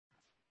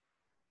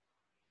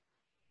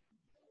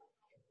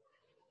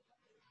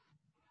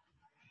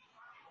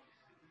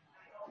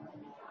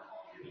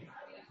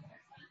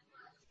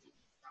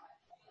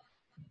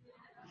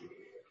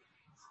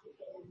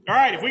All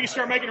right, if we can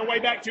start making our way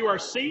back to our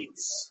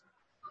seats.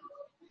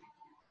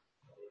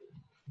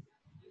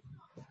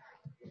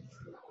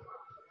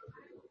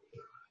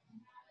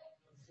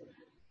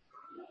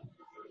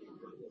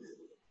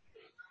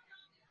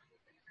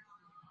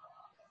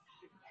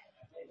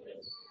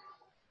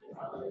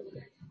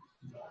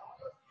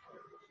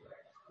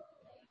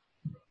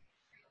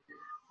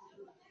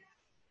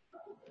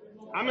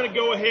 I'm going to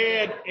go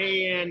ahead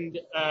and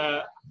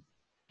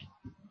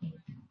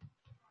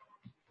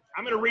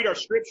I'm going to read our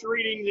scripture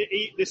reading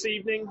this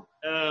evening.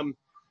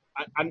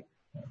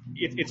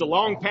 It's a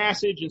long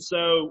passage, and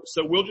so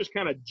we'll just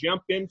kind of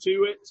jump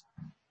into it.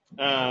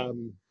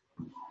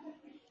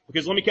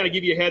 Because let me kind of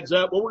give you a heads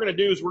up. What we're going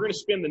to do is we're going to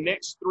spend the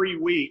next 3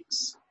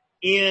 weeks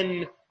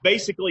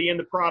basically in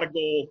the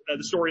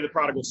story of the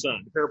prodigal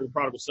son, the parable of the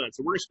prodigal son.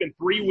 So we're going to spend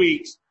 3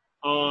 weeks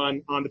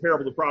on the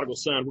parable of the prodigal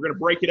son. We're going to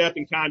break it up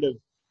in kind of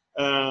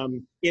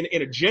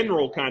in a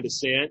general kind of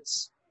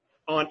sense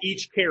on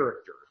each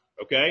character.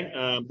 Okay,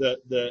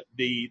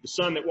 the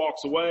son that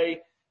walks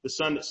away, the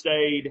son that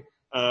stayed,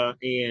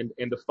 and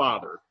the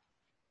father.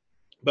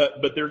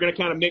 But they're going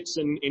to kind of mix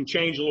and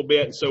change a little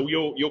bit, and so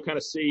you'll kind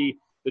of see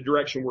the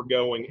direction we're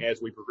going as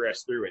we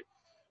progress through it.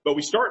 But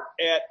we start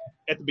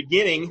at the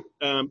beginning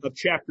of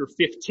chapter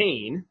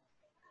 15,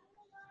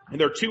 and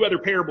there are 2 other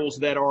parables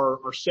that are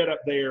set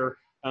up there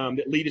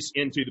that lead us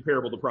into the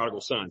parable of the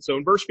prodigal son. So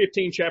in verse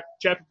 15,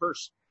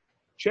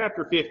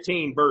 chapter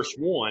 15, verse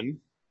 1,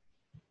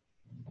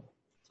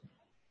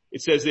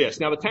 it says this: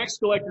 Now the tax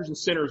collectors and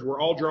sinners were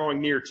all drawing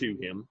near to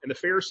him, and the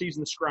Pharisees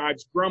and the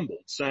scribes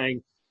grumbled,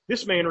 saying,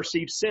 This man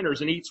receives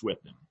sinners and eats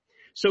with them.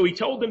 So he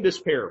told them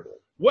this parable: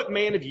 What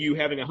man of you,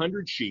 having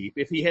 100 sheep,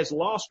 if he has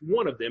lost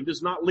one of them,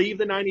 does not leave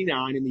the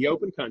 99 in the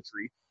open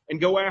country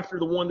and go after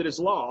the one that is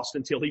lost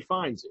until he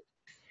finds it?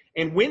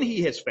 And when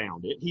he has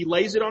found it, he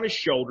lays it on his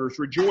shoulders,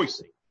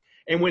 rejoicing.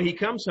 And when he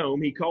comes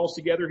home, he calls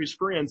together his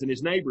friends and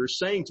his neighbors,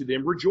 saying to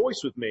them,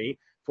 Rejoice with me,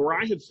 for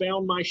I have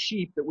found my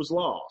sheep that was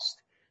lost.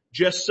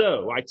 Just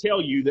so, I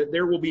tell you that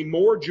there will be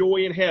more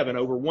joy in heaven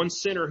over one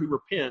sinner who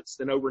repents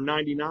than over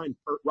 99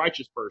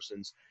 righteous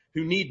persons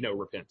who need no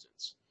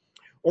repentance.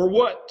 Or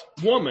what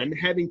woman,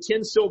 having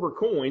 10 silver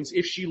coins,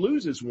 if she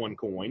loses one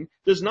coin,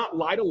 does not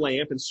light a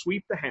lamp and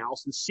sweep the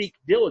house and seek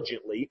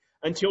diligently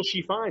until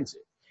she finds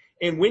it?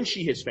 And when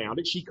she has found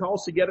it, she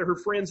calls together her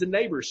friends and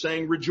neighbors,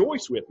 saying,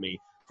 Rejoice with me,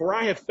 for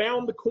I have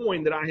found the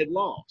coin that I had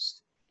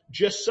lost.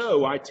 Just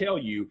so, I tell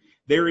you,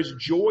 there is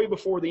joy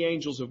before the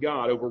angels of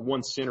God over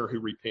one sinner who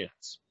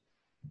repents.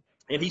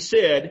 And he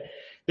said,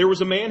 There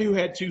was a man who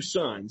had 2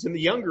 sons, and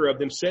the younger of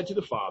them said to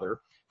the father,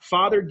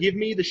 Father, give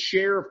me the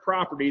share of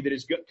property that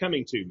is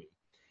coming to me.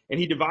 And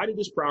he divided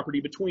his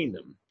property between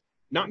them.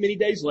 Not many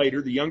days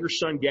later, the younger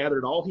son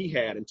gathered all he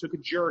had and took a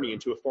journey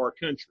into a far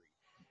country.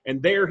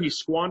 And there he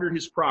squandered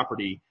his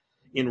property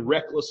in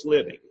reckless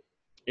living.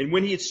 And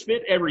when he had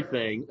spent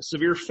everything, a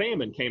severe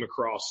famine came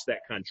across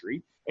that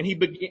country, and he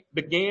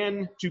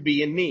began to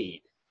be in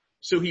need.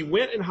 So he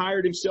went and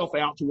hired himself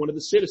out to one of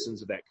the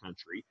citizens of that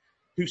country,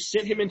 who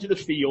sent him into the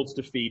fields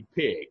to feed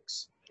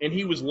pigs. And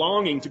he was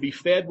longing to be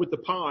fed with the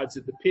pods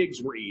that the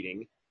pigs were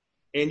eating,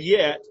 and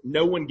yet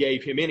no one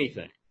gave him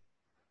anything.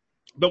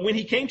 But when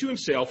he came to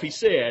himself, he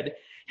said,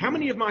 How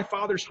many of my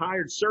father's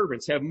hired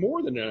servants have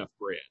more than enough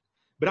bread?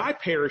 But I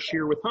perish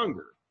here with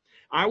hunger.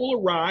 I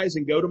will arise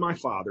and go to my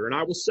father, and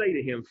I will say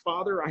to him,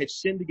 Father, I have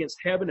sinned against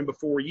heaven and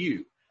before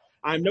you.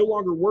 I am no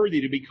longer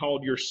worthy to be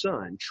called your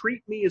son.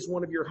 Treat me as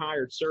one of your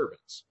hired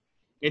servants.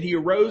 And he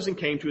arose and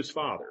came to his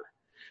father.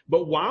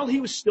 But while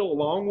he was still a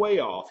long way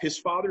off, his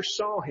father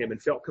saw him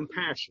and felt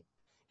compassion,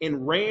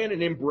 and ran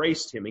and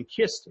embraced him and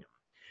kissed him.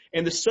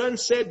 And the son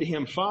said to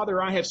him,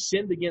 Father, I have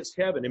sinned against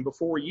heaven and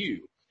before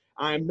you.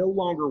 I am no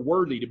longer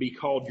worthy to be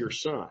called your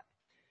son.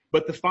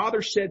 But the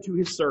father said to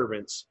his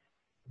servants,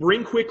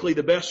 Bring quickly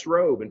the best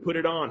robe and put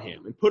it on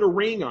him, and put a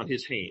ring on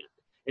his hand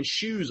and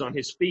shoes on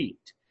his feet,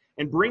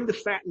 and bring the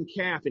fattened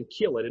calf and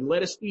kill it, and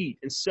let us eat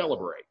and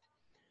celebrate.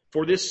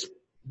 For this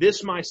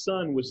my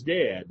son was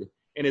dead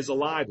and is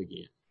alive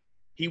again.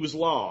 He was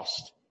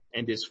lost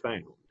and is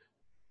found.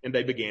 And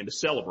they began to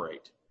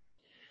celebrate.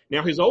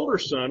 Now his older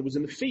son was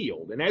in the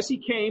field, and as he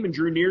came and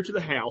drew near to the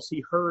house,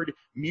 he heard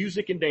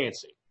music and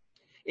dancing.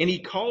 And he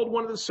called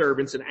one of the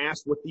servants and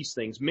asked what these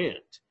things meant.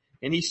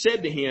 And he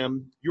said to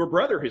him, Your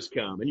brother has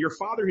come, and your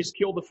father has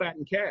killed the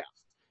fattened calf,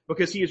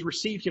 because he has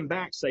received him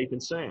back safe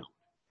and sound.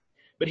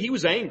 But he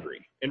was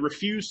angry and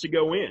refused to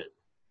go in.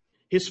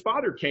 His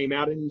father came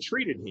out and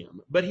entreated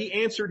him, but he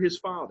answered his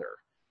father,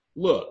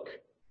 Look,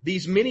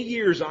 these many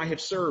years I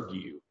have served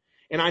you,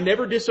 and I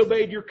never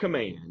disobeyed your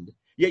command,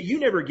 yet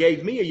you never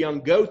gave me a young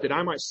goat that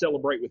I might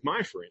celebrate with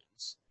my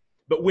friends.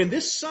 But when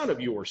this son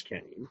of yours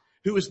came,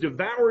 who has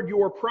devoured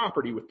your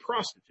property with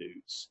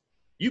prostitutes,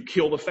 you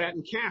killed a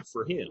fattened calf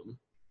for him.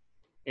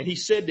 And he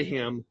said to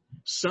him,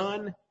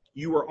 Son,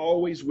 you are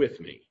always with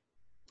me,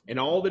 and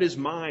all that is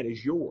mine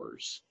is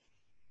yours.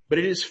 But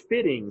it is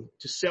fitting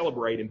to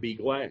celebrate and be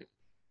glad.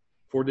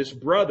 For this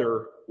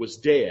brother was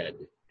dead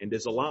and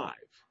is alive.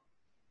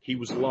 He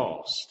was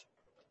lost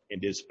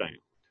and is found.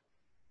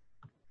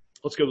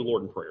 Let's go to the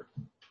Lord in prayer.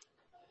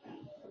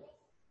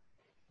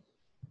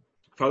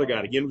 Father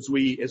God, again, as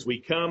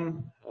we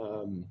come,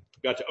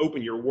 God, to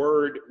open your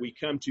word, we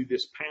come to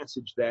this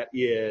passage that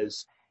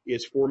is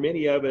for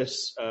many of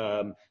us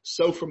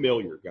so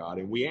familiar, God,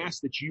 and we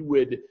ask that you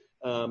would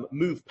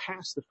move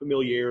past the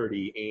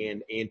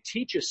familiarity and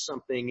teach us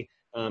something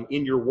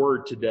in your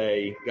word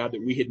today, God,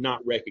 that we had not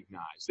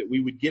recognized, that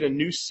we would get a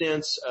new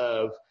sense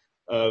of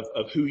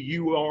who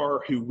you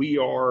are, who we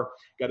are,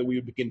 God, that we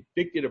would be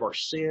convicted of our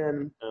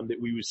sin, that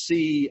we would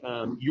see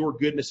your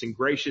goodness and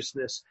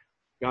graciousness,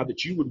 God,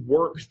 that you would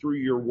work through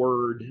your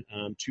word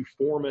to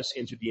form us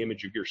into the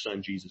image of your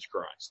Son, Jesus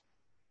Christ.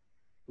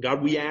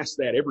 God, we ask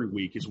that every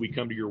week as we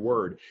come to your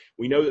word.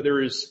 We know that there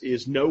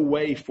is no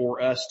way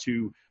for us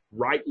to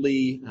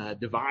rightly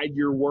divide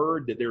your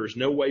word, that there is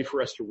no way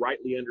for us to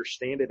rightly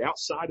understand it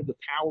outside of the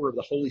power of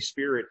the Holy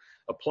Spirit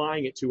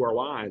applying it to our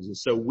lives. And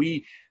so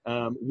we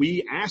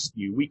ask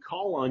you, we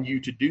call on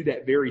you to do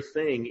that very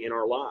thing in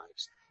our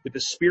lives, that the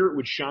Spirit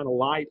would shine a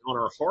light on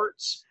our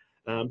hearts,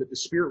 that the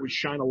Spirit would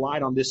shine a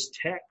light on this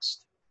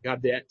text,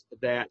 God,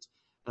 that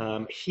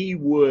he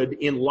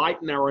would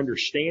enlighten our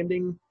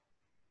understanding,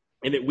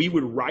 and that we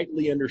would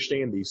rightly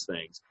understand these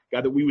things.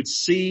 God, that we would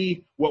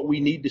see what we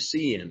need to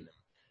see in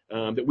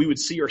them, that we would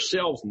see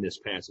ourselves in this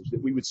passage,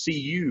 that we would see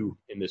you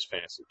in this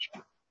passage.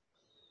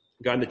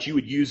 God, that you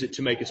would use it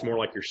to make us more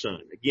like your Son.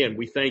 Again,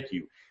 we thank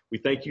you. We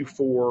thank you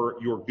for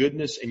your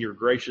goodness and your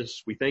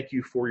graciousness. We thank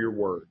you for your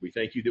word. We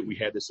thank you that we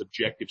have this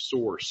objective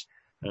source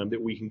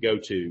that we can go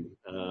to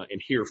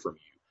and hear from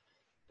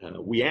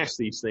you. We ask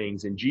these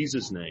things in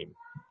Jesus' name.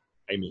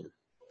 Amen.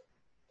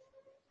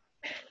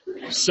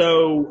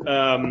 So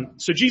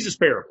Jesus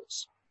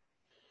parables.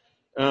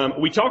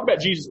 We talk about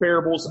Jesus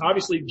parables.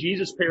 Obviously,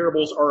 Jesus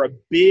parables are a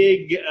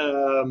big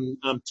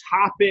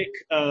topic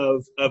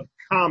of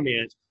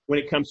comment when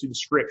it comes to the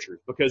scriptures,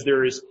 because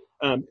there is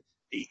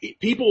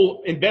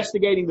people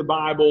investigating the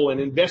Bible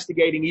and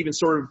investigating even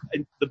sort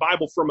of the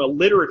Bible from a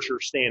literature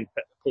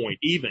standpoint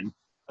even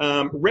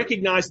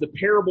recognize the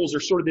parables are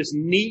sort of this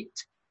neat,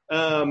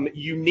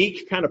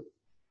 unique kind of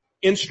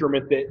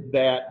instrument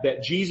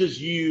that Jesus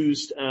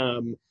used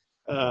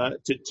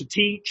to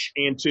teach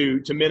and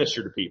to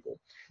minister to people.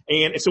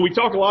 And so we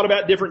talk a lot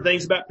about different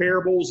things about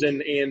parables,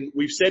 and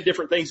we've said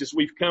different things as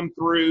we've come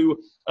through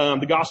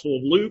the Gospel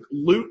of Luke.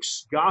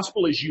 Luke's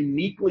Gospel is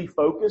uniquely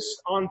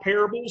focused on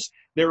parables.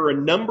 There are a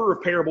number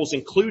of parables,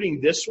 including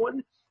this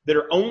one, that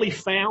are only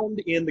found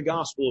in the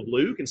Gospel of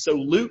Luke. And so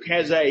Luke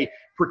has a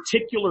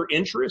particular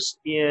interest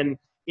in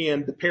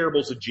the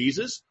parables of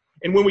Jesus.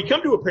 And when we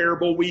come to a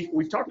parable,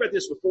 we've talked about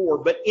this before,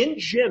 but in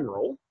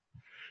general,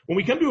 when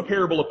we come to a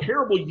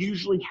parable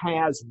usually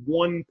has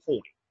one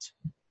point.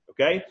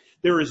 Okay?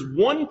 There is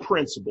one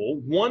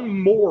principle, one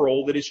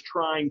moral that is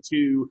trying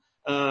to,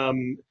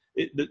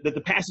 that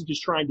the passage is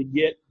trying to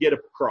get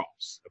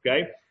across.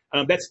 Okay?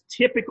 That's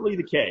typically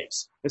the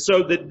case. And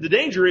so the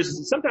danger is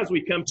that sometimes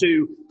we come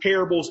to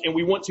parables and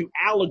we want to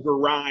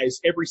allegorize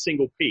every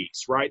single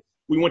piece, right?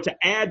 We want to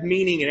add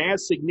meaning and add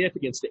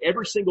significance to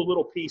every single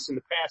little piece in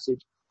the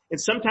passage. And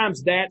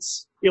sometimes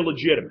that's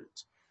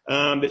illegitimate.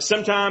 That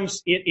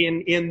sometimes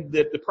in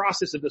the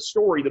process of the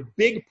story, the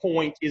big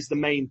point is the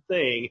main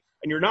thing,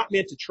 and you're not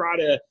meant to try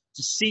to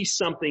see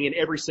something in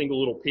every single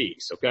little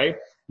piece, okay?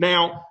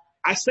 Now,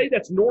 I say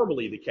that's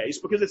normally the case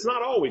because it's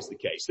not always the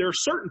case. There are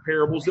certain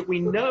parables that we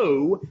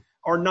know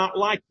are not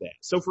like that.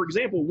 So for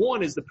example,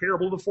 one is the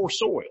parable of the four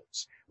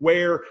soils,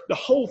 where the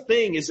whole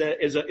thing is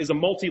a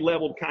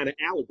multi-leveled kind of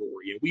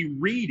allegory. And we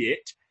read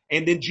it,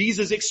 and then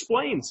Jesus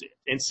explains it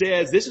and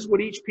says, this is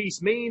what each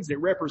piece means, it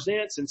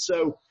represents. And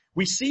so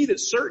we see that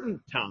certain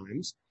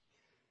times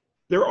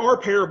there are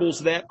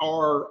parables that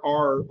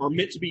are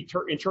meant to be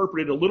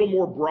interpreted a little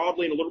more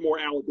broadly and a little more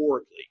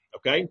allegorically.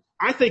 Okay?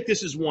 I think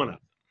this is one of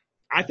them.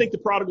 I think the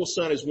prodigal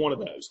son is one of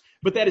those.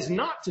 But that is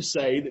not to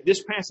say that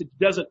this passage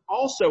doesn't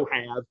also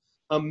have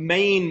a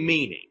main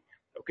meaning.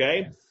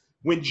 Okay?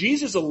 When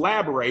Jesus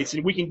elaborates,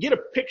 and we can get a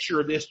picture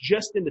of this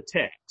just in the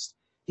text,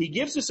 he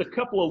gives us a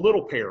couple of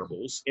little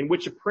parables in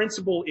which a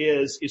principle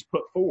is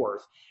put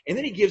forth, and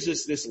then he gives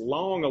us this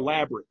long,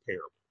 elaborate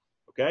parable.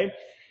 Okay?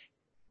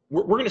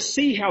 We're going to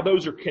see how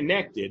those are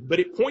connected, but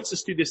it points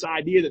us to this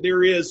idea that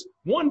there is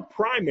one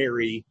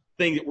primary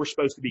thing that we're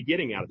supposed to be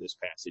getting out of this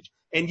passage,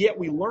 and yet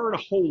we learn a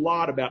whole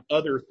lot about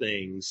other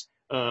things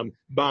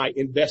by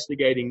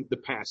investigating the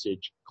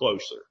passage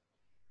closer.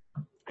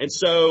 And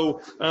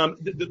so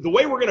the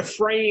way we're going to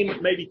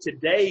frame maybe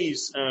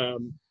today's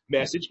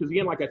message, because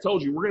again, like I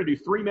told you, we're going to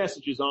do 3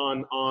 messages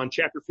on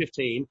chapter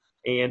 15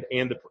 and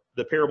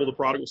the parable of the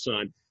prodigal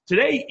son.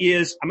 Today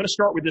I'm going to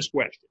start with this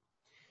question.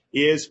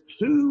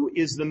 Who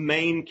is the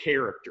main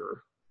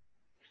character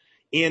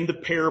in the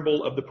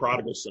parable of the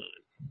prodigal son?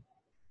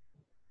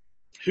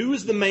 Who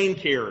is the main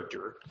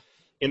character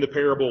in the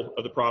parable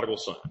of the prodigal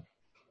son?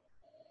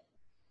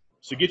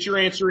 So get your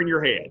answer in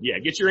your head. Yeah,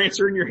 get your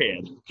answer in your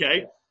head.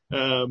 Okay.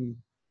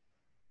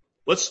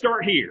 Let's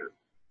start here.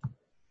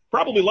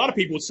 Probably a lot of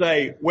people would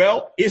say,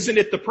 well, isn't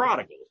it the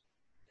prodigal?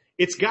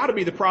 It's got to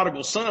be the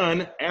prodigal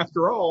son.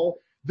 After all,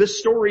 the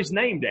story's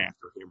named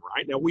after him,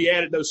 right? Now we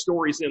added those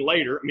stories in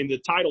later. I mean, the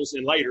titles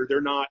in later,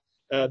 they're not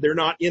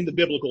in the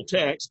biblical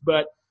text,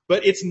 but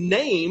it's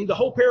named, the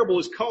whole parable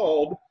is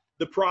called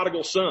the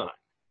prodigal son.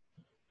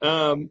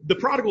 The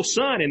prodigal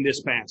son in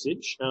this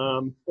passage,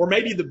 or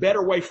maybe the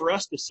better way for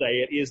us to say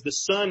it is the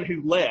son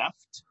who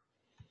left,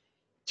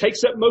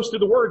 takes up most of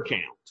the word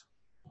count.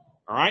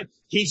 All right.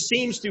 He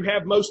seems to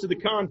have most of the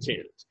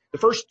content. The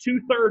first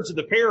 2/3 of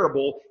the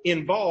parable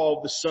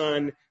involve the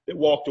son that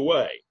walked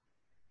away.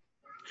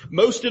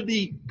 Most of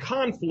the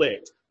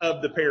conflict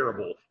of the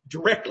parable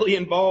directly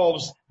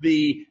involves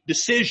the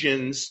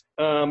decisions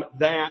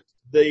that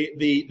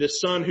the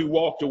son who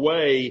walked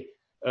away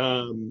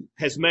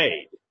has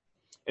made.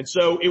 And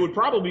so it would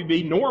probably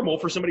be normal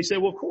for somebody to say,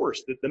 well, of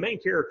course, the main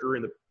character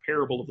in the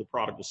parable of the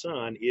prodigal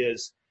son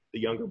is the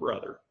younger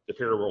brother, the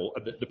parable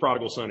of the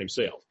prodigal son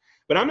himself.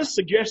 But I'm going to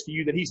suggest to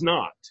you that he's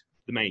not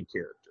the main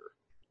character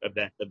of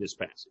this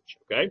passage.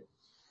 Okay.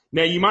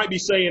 Now you might be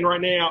saying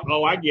right now,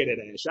 oh, I get it,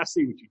 Ash. I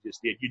see what you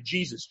just did. You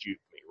Jesus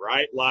juked me,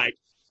 right? Like,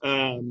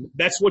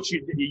 that's what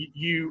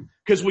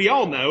cause we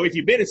all know if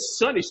you've been in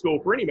Sunday school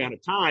for any amount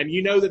of time,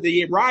 you know that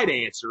the right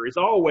answer is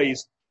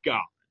always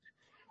God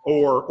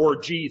or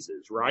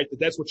Jesus, right?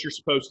 That's what you're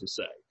supposed to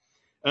say.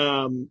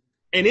 And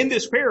in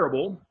this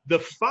parable, the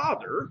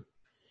father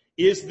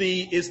is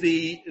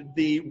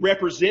the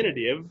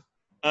representative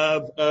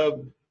of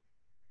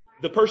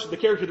the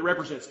character that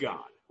represents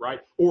God, right?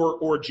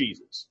 Or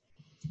Jesus.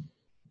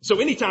 So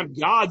anytime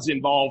God's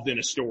involved in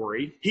a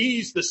story,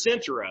 he's the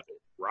center of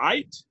it,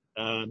 right?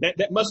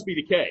 That must be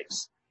the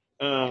case.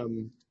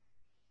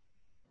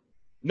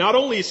 Not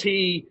only is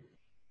he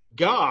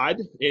God,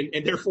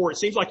 and therefore it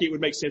seems like it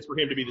would make sense for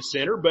him to be the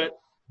center,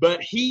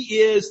 but he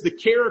is the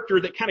character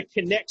that kind of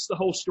connects the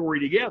whole story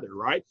together,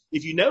 right?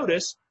 If you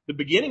notice, the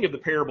beginning of the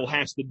parable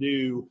has to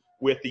do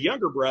with the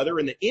younger brother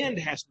and the end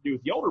has to do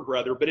with the older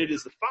brother, but it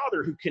is the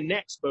father who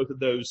connects both of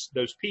those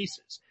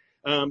pieces.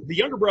 The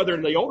younger brother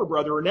and the older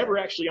brother are never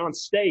actually on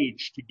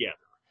stage together.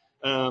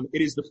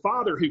 It is the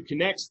father who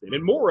connects them.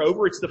 And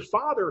moreover, it's the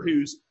father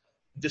whose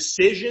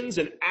decisions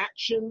and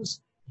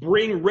actions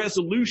bring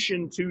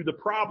resolution to the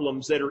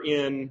problems that are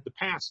in the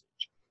passage.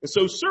 And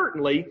so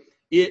certainly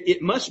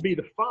it must be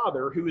the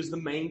father who is the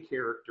main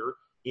character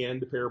in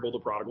the parable of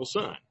the prodigal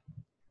son.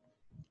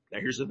 Now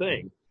here's the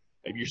thing.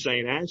 Maybe you're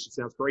saying, Ash, it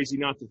sounds crazy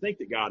not to think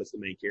that God is the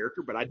main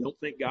character, but I don't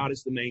think God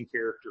is the main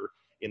character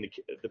in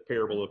the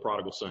parable of the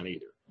prodigal son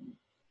either.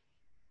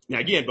 Now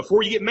again,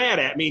 before you get mad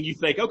at me and you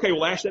think, okay,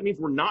 well, Ash, that means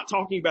we're not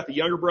talking about the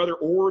younger brother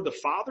or the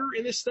father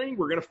in this thing.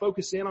 We're going to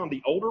focus in on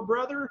the older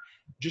brother.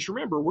 Just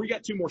remember, we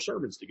got 2 more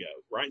sermons to go,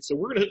 right? So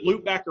we're going to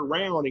loop back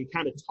around and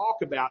kind of talk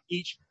about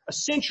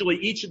essentially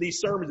each of these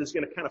sermons is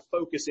going to kind of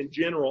focus in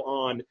general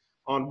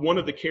on one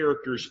of the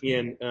characters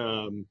in,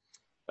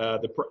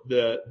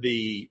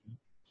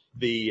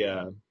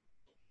 the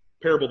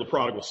parable of the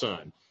prodigal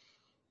son.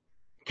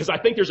 Because I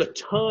think there's a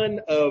ton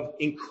of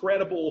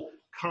incredible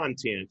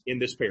content in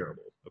this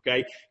parable,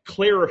 okay?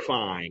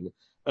 Clarifying,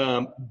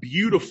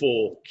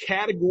 beautiful,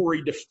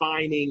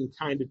 category-defining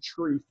kind of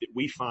truth that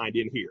we find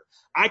in here.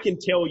 I can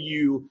tell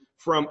you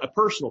from a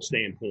personal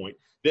standpoint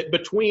that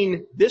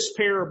between this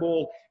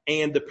parable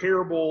and the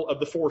parable of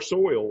the 4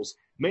 soils,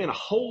 man, a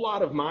whole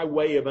lot of my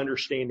way of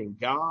understanding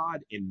God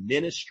and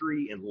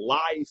ministry and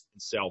life and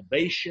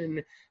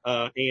salvation,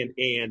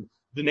 and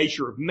the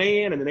nature of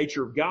man and the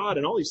nature of God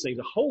and all these things,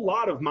 a whole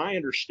lot of my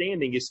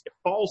understanding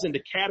falls into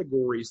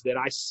categories that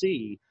I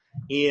see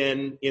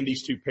in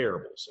these 2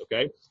 parables.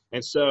 Okay.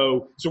 And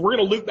so we're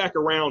going to loop back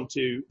around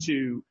to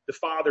the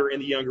father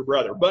and the younger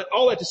brother. But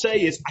all that to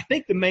say is I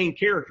think the main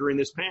character in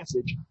this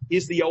passage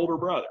is the older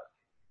brother.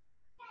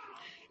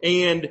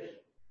 And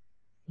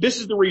this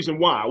is the reason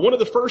why. One of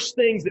the first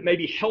things that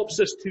maybe helps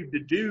us to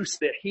deduce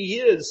that he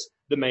is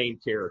the main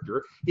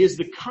character is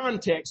the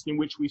context in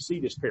which we see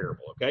this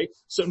parable, okay?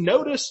 So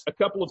notice a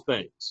couple of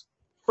things.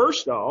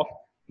 First off,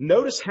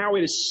 notice how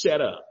it is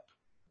set up.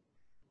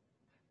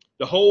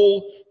 The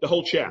whole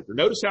chapter.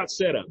 Notice how it's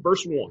set up.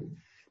 Verse 1.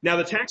 Now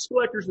the tax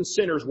collectors and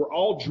sinners were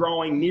all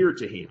drawing near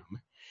to him,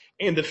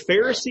 and the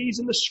Pharisees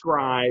and the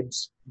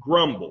scribes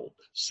grumbled,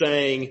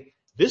 saying,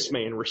 this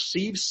man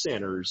receives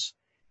sinners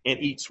and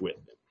eats with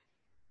them.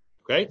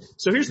 Okay?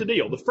 So here's the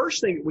deal. The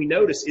first thing that we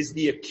notice is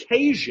the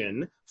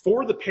occasion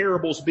for the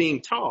parables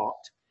being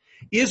taught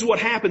is what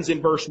happens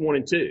in verse 1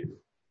 and 2.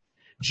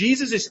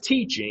 Jesus is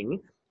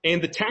teaching,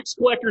 and the tax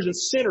collectors and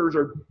sinners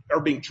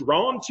are being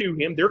drawn to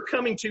him. They're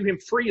coming to him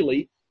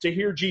freely to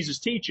hear Jesus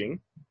teaching.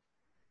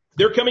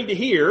 They're coming to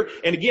hear,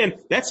 and again,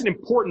 that's an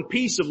important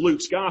piece of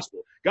Luke's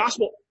gospel.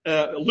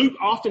 Luke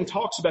often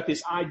talks about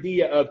this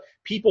idea of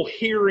people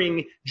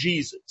hearing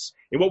Jesus.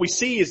 And what we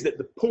see is that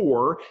the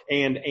poor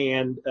and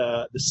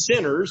the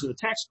sinners and the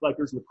tax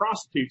collectors and the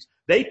prostitutes,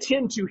 they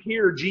tend to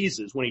hear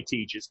Jesus when he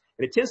teaches.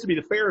 And it tends to be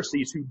the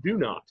Pharisees who do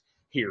not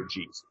hear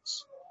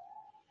Jesus.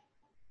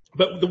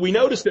 But we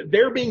notice that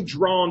they're being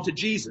drawn to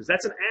Jesus.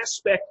 That's an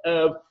aspect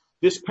of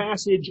this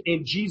passage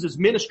and Jesus'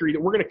 ministry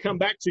that we're going to come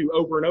back to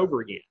over and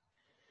over again.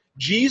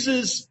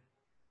 Jesus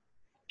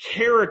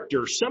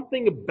character,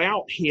 something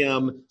about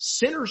him,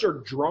 sinners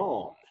are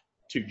drawn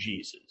to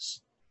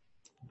Jesus.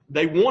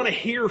 They want to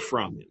hear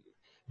from him.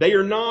 They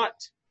are not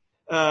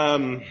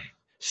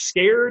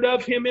scared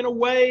of him in a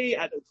way,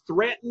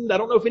 threatened. I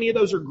don't know if any of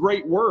those are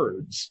great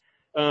words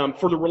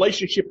for the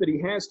relationship that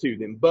he has to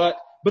them, but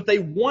they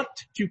want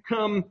to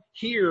come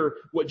hear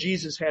what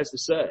Jesus has to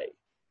say.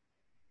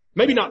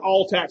 Maybe not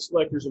all tax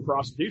collectors and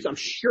prostitutes. I'm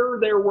sure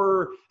there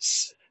were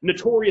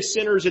notorious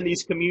sinners in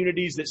these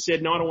communities that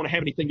said, no, I don't want to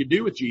have anything to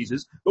do with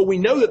Jesus. But we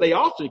know that they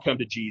often come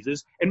to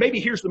Jesus. And maybe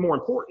here's the more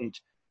important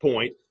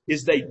point,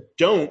 is they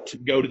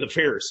don't go to the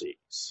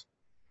Pharisees.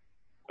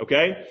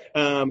 Okay?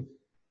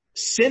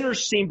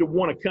 Sinners seem to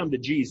want to come to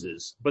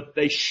Jesus, but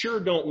they sure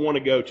don't want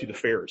to go to the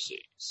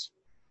Pharisees.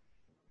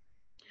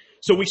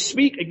 So we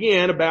speak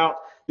again about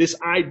this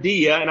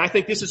idea, and I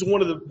think this is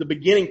one of the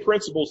beginning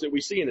principles that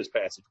we see in this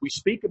passage. We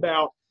speak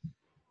about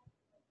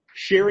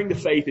sharing the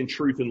faith in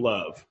truth and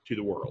love to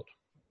the world,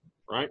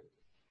 right?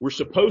 We're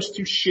supposed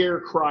to share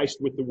Christ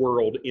with the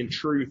world in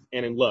truth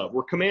and in love.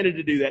 We're commanded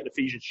to do that in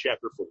Ephesians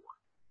chapter 4.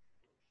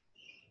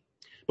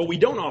 But we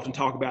don't often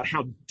talk about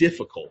how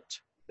difficult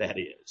that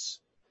is,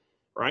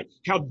 right?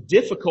 How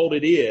difficult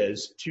it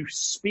is to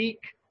speak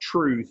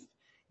truth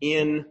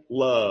in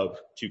love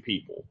to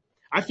people.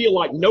 I feel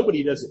like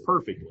nobody does it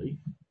perfectly.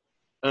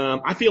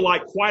 I feel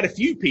like quite a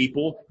few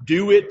people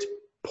do it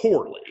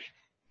poorly.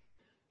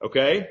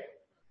 Okay?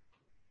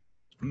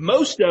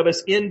 Most of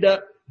us end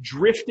up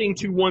drifting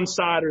to one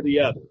side or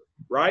the other,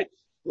 right?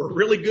 We're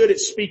really good at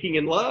speaking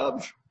in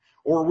love,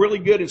 or we're really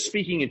good at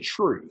speaking in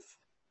truth.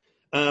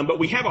 But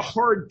we have a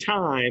hard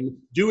time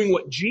doing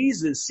what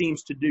Jesus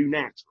seems to do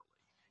naturally.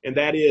 And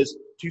that is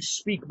to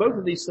speak both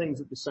of these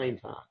things at the same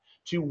time.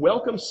 To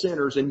welcome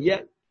sinners and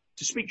yet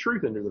to speak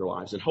truth into their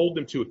lives and hold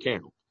them to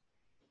account.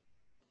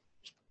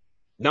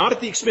 Not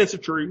at the expense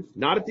of truth,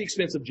 not at the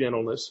expense of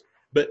gentleness,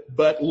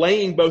 but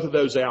laying both of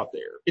those out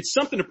there. It's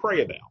something to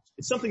pray about.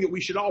 It's something that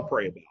we should all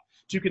pray about,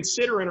 to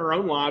consider in our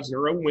own lives and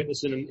our own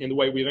witness in the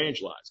way we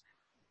evangelize.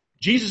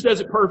 Jesus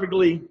does it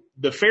perfectly.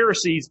 The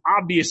Pharisees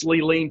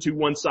obviously lean to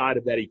one side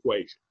of that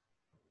equation.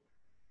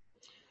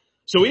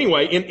 So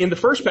anyway, in the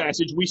first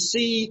passage, we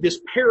see this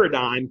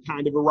paradigm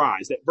kind of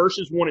arise, that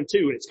verses 1 and 2,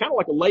 and it's kind of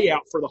like a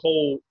layout for the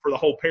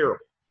whole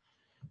parable.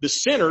 The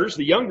sinners,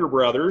 the younger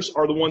brothers,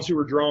 are the ones who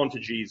are drawn to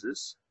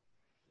Jesus.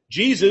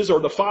 Jesus, or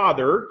the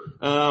Father,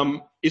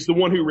 is the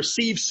one who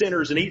receives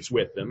sinners and eats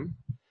with them.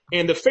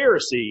 And the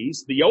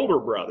Pharisees, the older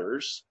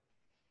brothers,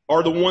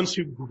 are the ones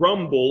who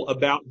grumble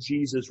about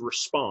Jesus'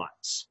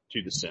 response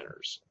to the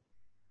sinners.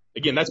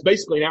 Again, that's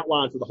basically an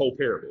outline for the whole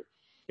parable.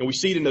 And we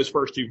see it in those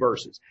first two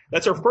verses.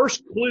 That's our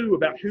first clue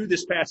about who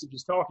this passage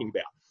is talking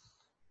about.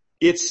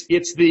 It's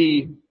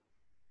the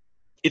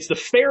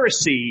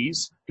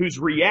Pharisees whose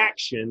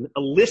reaction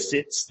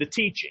elicits the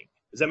teaching.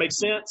 Does that make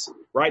sense?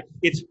 Right?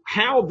 It's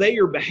how they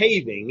are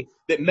behaving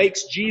that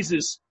makes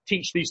Jesus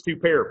teach these two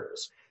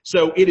parables.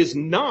 So it is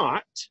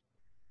not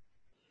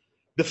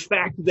the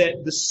fact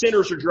that the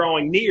sinners are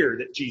drawing near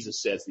that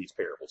Jesus says these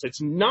parables.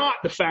 It's not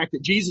the fact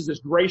that Jesus is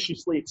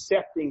graciously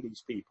accepting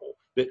these people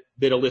that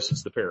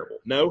elicits the parable.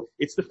 No,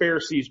 it's the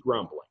Pharisees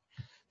grumbling.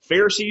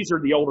 Pharisees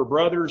are the older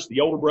brothers.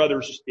 The older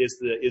brothers is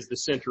the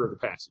center of the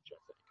passage, I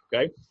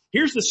think. Okay?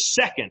 Here's the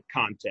second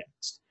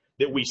context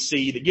that we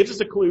see that gives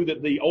us a clue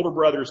that the older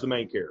brother is the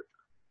main character.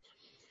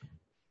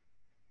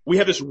 We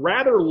have this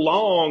rather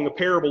long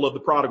parable of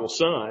the prodigal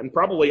son.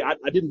 Probably, I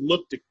didn't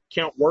look to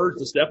count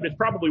words and stuff, but it's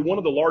probably one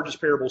of the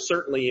largest parables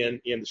certainly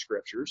in the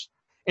scriptures.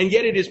 And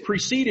yet it is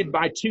preceded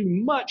by two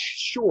much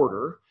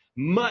shorter,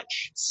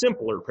 much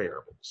simpler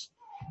parables.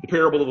 The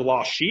parable of the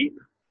lost sheep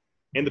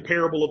and the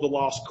parable of the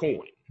lost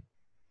coin.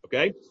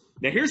 Okay?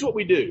 Now here's what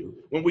we do.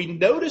 When we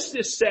notice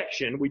this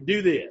section, we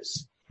do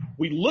this.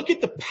 We look at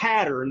the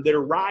pattern that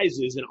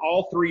arises in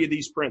all three of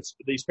these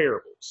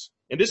parables.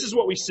 And this is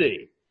what we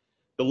see.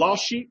 The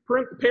lost sheep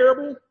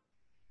parable,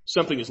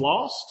 something is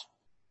lost,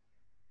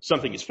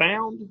 something is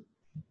found,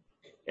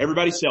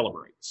 everybody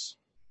celebrates.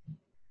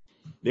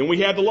 Then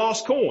we have the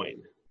lost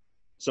coin.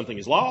 Something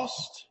is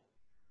lost,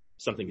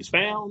 something is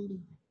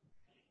found,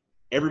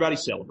 everybody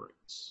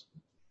celebrates.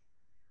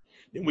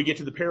 Then we get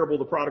to the parable of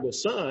the prodigal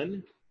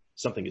son.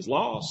 Something is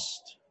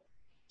lost,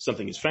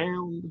 something is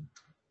found,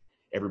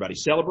 everybody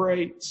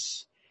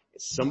celebrates,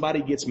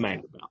 somebody gets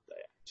mad about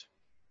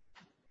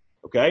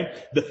that. Okay?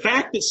 The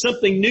fact that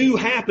something new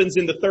happens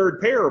in the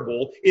third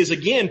parable is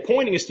again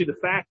pointing us to the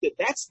fact that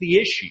that's the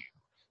issue.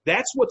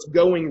 That's what's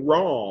going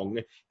wrong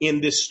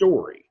in this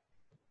story.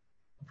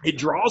 It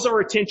draws our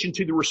attention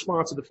to the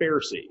response of the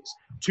Pharisees,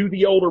 to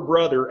the older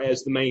brother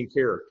as the main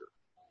character.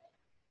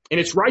 And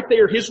it's right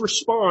there. His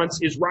response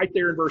is right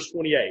there in verse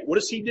 28. What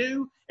does he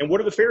do? And what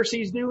are the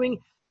Pharisees doing?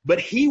 But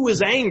he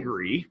was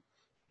angry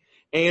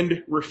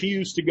and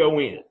refused to go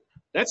in.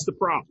 That's the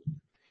problem.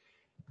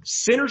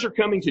 Sinners are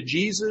coming to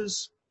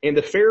Jesus, and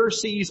the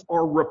Pharisees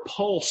are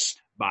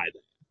repulsed by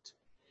that.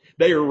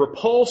 They are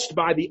repulsed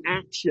by the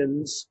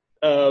actions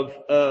of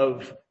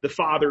the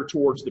father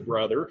towards the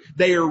brother.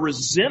 They are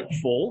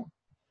resentful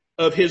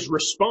of his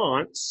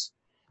response,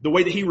 the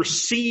way that he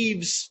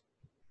receives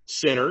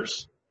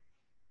sinners.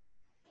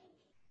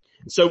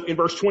 So in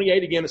verse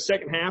 28, again, the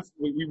second half,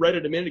 we read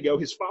it a minute ago,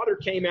 his father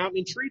came out and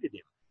entreated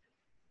him.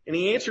 And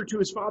he answered to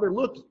his father,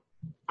 look,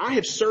 I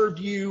have served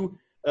you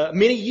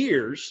many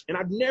years, and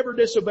I've never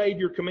disobeyed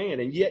your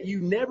command, and yet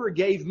you never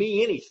gave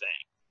me anything,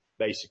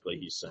 basically,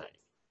 he's saying.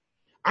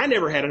 I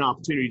never had an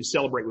opportunity to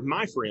celebrate with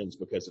my friends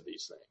because of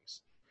these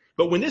things.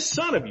 But when this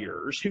son of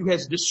yours, who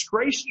has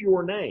disgraced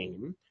your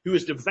name, who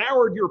has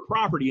devoured your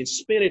property and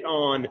spent it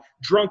on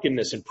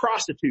drunkenness and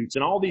prostitutes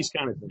and all these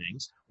kind of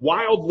things,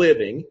 wild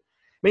living,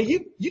 man,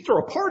 you throw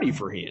a party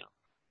for him.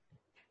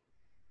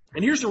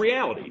 And here's the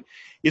reality,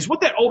 is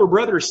what that older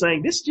brother is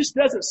saying, this just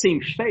doesn't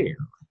seem fair.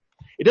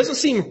 It doesn't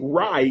seem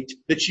right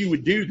that you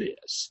would do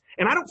this.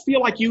 And I don't feel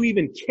like you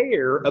even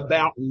care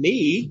about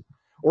me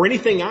or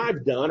anything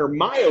I've done or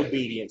my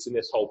obedience in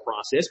this whole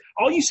process.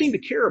 All you seem to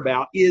care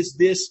about is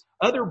this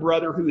other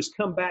brother who has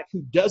come back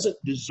who doesn't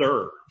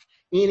deserve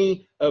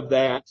any of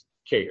that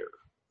care.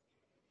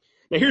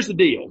 Now here's the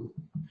deal.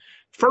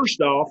 First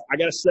off, I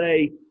gotta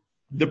say,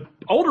 the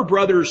older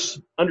brother's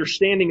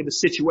understanding of the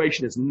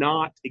situation is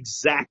not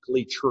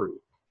exactly true.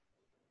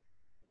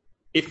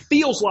 It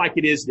feels like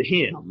it is to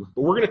him,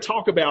 but we're going to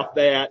talk about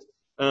that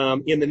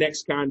in the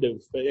next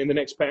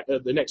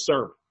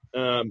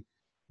sermon.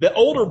 The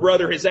older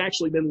brother has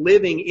actually been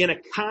living in a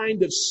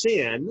kind of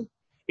sin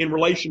in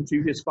relation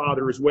to his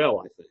father as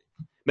well, I think.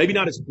 Maybe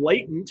not as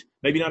blatant,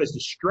 maybe not as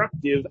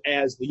destructive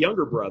as the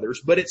younger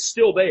brothers, but it's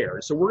still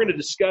there. So we're going to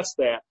discuss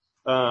that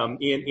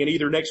in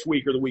either next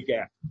week or the week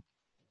after.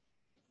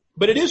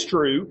 But it is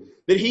true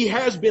that he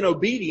has been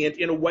obedient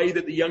in a way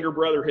that the younger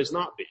brother has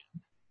not been.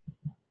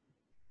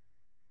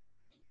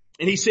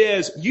 And he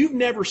says, you've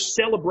never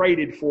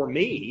celebrated for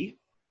me,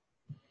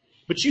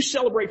 but you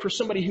celebrate for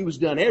somebody who has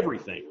done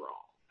everything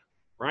wrong,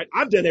 right?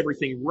 I've done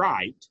everything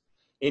right,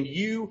 and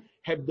you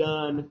have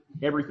done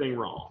everything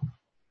wrong.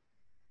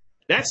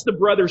 That's the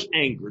brother's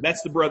anger.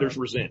 That's the brother's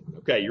resentment.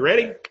 Okay, you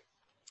ready?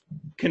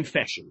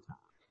 Confession time.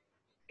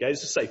 Okay,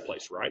 it's a safe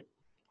place, right?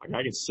 Like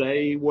I can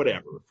say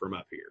whatever from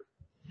up here.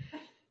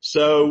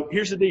 So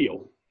here's the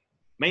deal.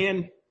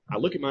 Man, I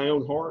look at my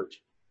own heart,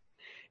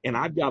 and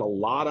I've got a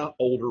lot of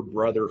older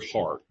brother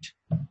heart.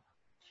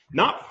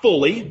 Not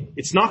fully.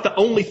 It's not the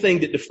only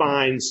thing that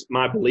defines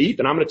my belief,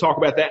 and I'm going to talk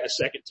about that in a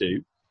second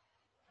too.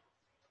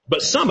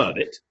 But some of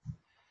it,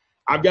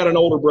 I've got an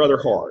older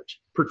brother heart,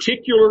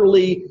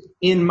 particularly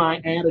in my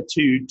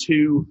attitude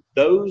to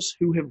those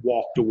who have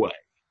walked away.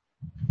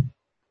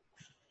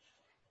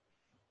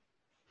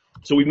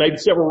 So we've made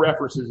several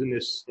references in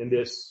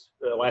this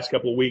last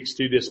couple of weeks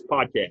to this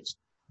podcast,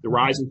 The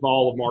Rise and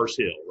Fall of Mars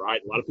Hill,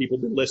 right? A lot of people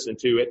have been listening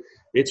to it.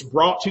 It's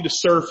brought to the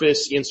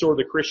surface in sort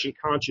of the Christian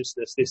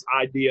consciousness, this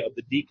idea of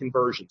the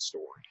deconversion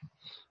story.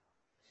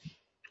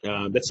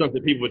 That's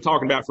something people have been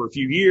talking about for a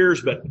few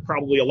years, but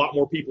probably a lot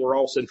more people are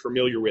also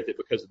familiar with it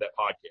because of that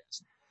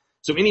podcast.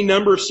 So any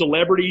number of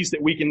celebrities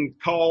that we can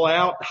call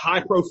out,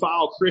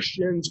 high-profile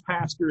Christians,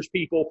 pastors,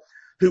 people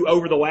who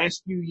over the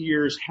last few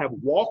years have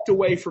walked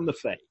away from the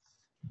faith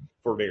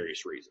for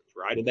various reasons,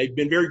 right? And they've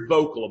been very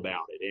vocal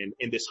about it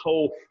and this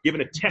whole,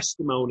 given a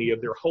testimony of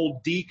their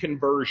whole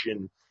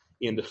deconversion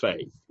in the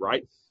faith,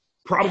 right?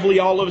 Probably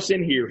all of us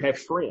in here have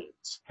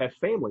friends, have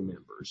family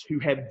members who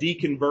have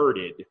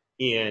deconverted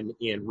in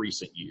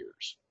recent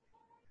years.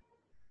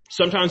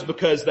 Sometimes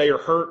because they are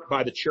hurt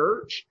by the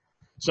church,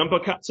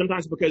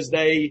 sometimes because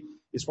they,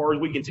 as far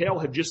as we can tell,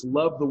 have just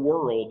loved the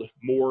world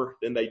more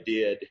than they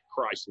did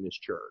Christ and his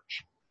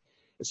church.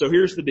 And so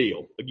here's the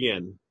deal.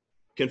 Again,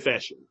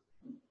 confession.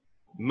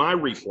 My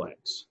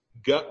reflex,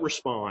 gut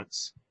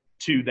response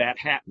to that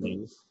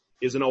happening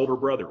is an older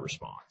brother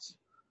response.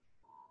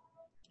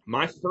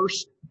 My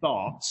first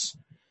thoughts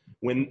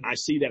when I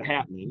see that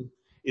happening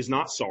is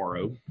not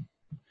sorrow,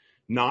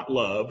 not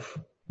love,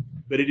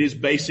 but it is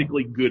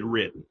basically good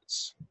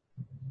riddance.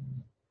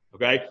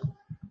 Okay?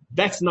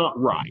 That's not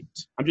right.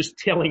 I'm just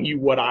telling you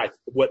what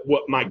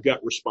my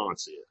gut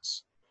response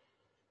is.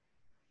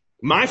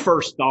 My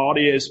first thought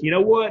is, you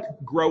know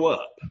what? Grow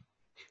up.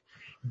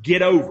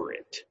 Get over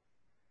it.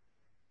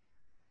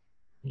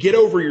 Get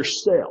over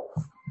yourself.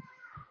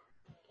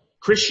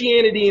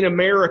 Christianity in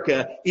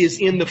America is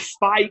in the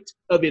fight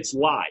of its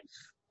life.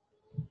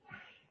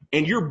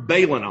 And you're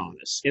bailing on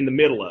us in the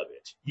middle of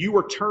it. You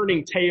are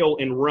turning tail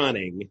and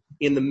running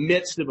in the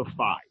midst of a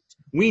fight.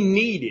 We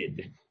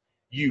needed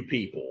you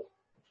people.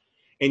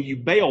 And you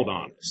bailed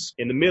on us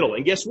in the middle.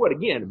 And guess what?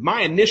 Again,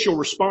 my initial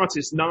response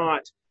is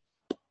not,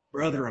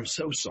 brother, I'm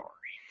so sorry.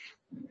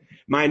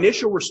 My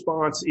initial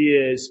response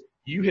is,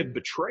 you have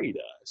betrayed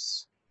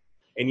us.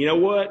 And you know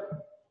what?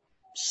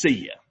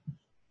 See ya.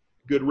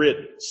 Good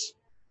riddance.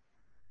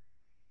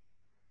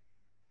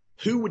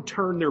 Who would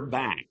turn their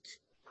back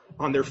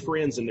on their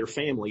friends and their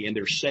family and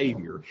their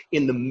Savior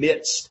in the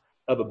midst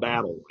of a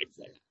battle like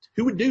that?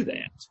 Who would do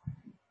that?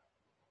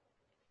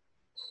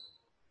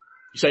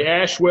 You say,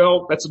 Ash,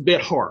 well, that's a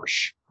bit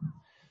harsh.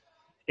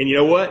 And you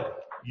know what?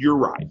 You're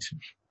right.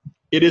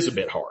 It is a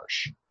bit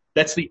harsh.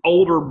 That's the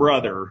older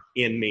brother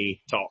in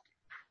me talking.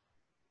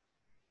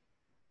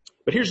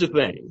 But here's the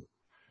thing.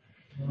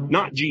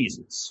 Not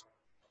Jesus.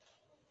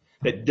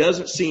 That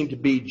doesn't seem to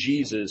be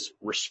Jesus'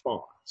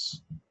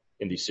 response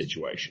in these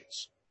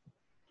situations.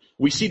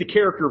 We see the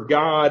character of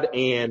God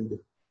and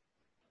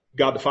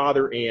God the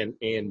Father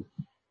and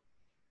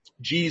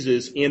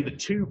Jesus in the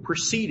two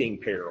preceding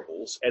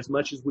parables as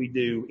much as we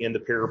do in the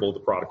parable of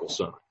the prodigal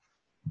son.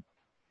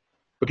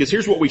 Because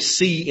here's what we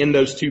see in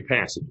those two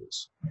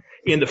passages.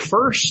 In the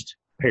first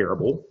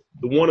parable,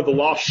 the one of the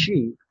lost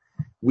sheep,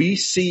 we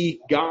see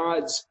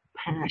God's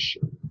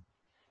passion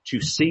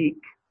to seek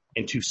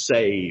and to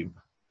save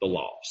the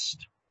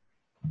lost.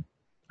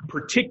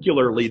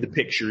 Particularly, the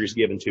picture is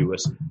given to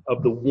us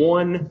of the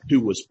one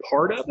who was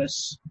part of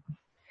us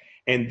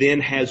and then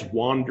has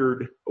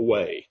wandered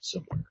away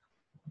somewhere.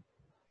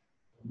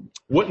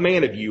 What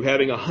man of you,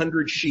 having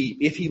 100 sheep,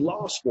 if he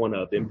lost one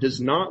of them,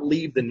 does not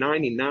leave the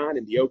 99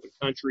 in the open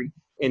country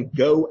and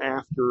go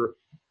after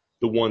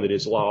the one that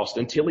is lost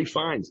until he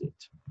finds it?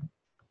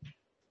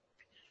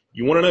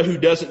 You want to know who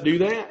doesn't do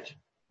that?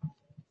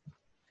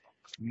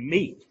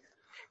 Me.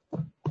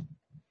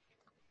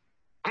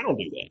 I don't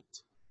do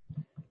that.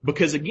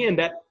 Because again,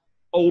 that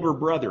older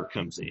brother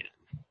comes in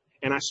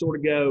and I sort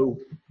of go,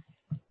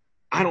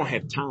 I don't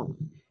have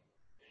time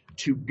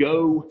to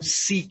go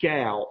seek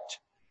out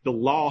the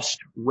lost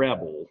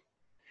rebel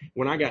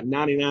when I got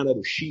 99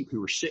 other sheep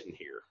who are sitting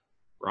here,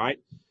 right?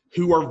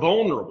 Who are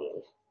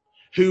vulnerable,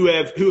 who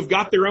have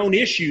got their own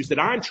issues that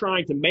I'm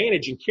trying to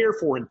manage and care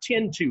for and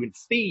tend to and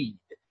feed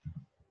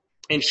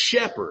and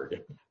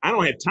shepherd. I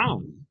don't have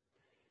time.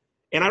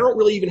 And I don't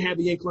really even have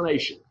the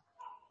inclination,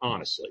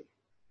 honestly.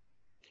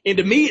 And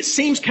to me, it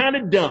seems kind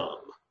of dumb.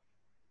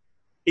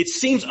 It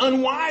seems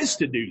unwise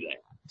to do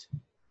that.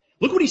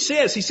 Look what he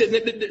says. He said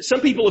that some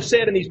people have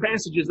said in these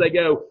passages, they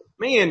go,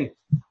 man,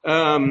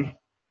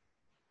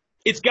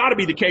 it's got to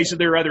be the case that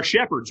there are other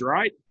shepherds,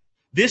 right?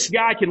 This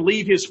guy can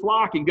leave his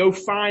flock and go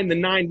find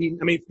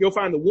go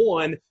find the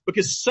one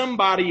because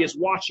somebody is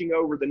watching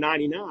over the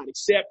 99,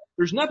 except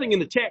there's nothing in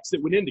the text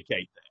that would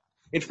indicate that.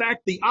 In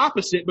fact, the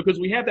opposite, because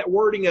we have that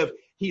wording of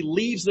he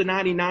leaves the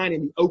 99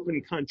 in the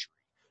open country,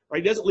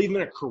 right? He doesn't leave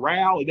them in a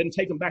corral. He doesn't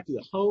take them back to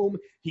the home.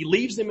 He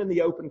leaves them in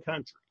the open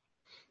country.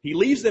 He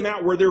leaves them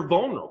out where they're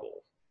vulnerable.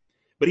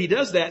 But he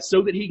does that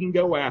so that he can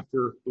go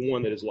after the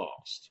one that is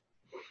lost.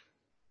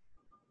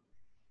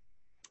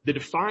 The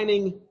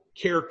defining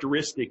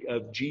characteristic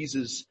of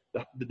Jesus,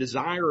 the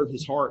desire of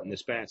his heart in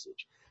this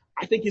passage,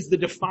 I think is the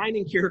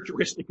defining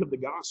characteristic of the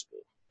gospel.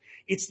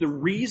 It's the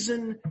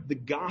reason the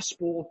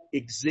gospel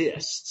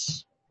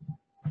exists.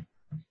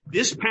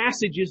 This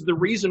passage is the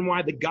reason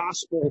why the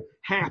gospel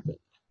happened.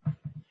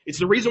 It's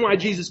the reason why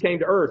Jesus came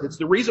to earth. It's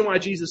the reason why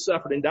Jesus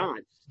suffered and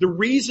died. The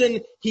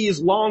reason he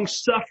is long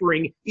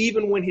suffering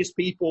even when his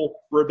people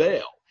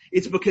rebel.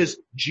 It's because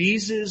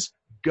Jesus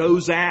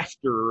goes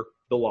after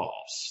the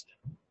lost.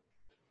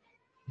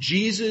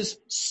 Jesus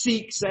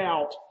seeks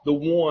out the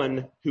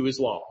one who is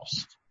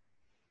lost.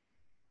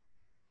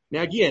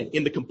 Now again,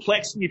 in the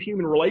complexity of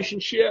human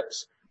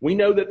relationships, we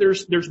know that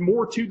there's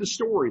more to the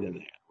story than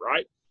that,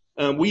 right?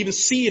 We even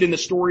see it in the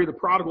story of the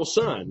prodigal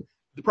son.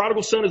 The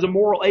prodigal son is a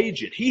moral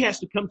agent. He has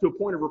to come to a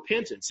point of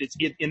repentance.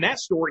 In that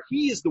story,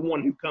 he is the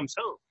one who comes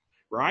home,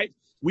 right?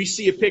 We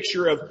see a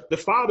picture of the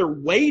father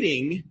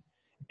waiting,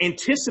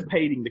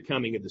 anticipating the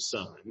coming of the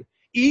son,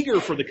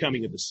 eager for the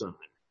coming of the son.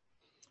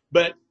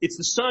 But it's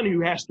the son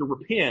who has to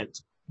repent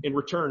and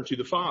return to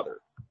the father.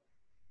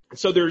 And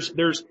so there's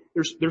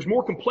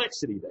more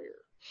complexity there.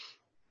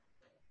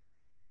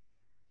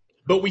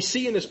 But we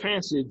see in this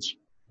passage,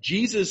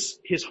 Jesus,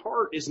 his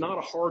heart is not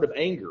a heart of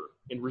anger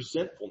and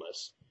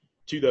resentfulness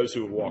to those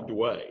who have walked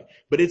away,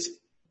 but it's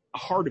a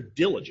heart of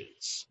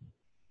diligence.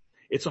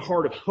 It's a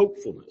heart of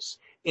hopefulness,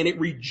 and it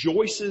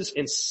rejoices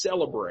and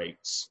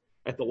celebrates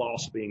at the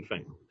lost being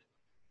found.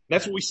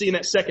 That's what we see in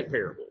that second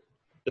parable,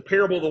 the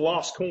parable of the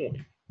lost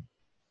coin.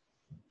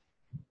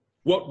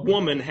 What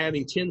woman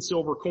having 10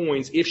 silver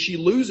coins, if she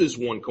loses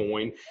one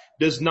coin,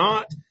 does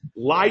not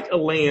light a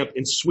lamp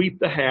and sweep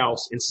the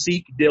house and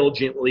seek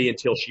diligently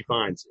until she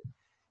finds it?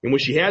 And when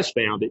she has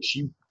found it,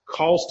 she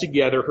calls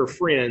together her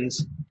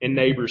friends and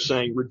neighbors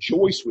saying,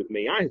 rejoice with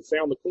me, I have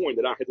found the coin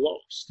that I had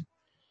lost.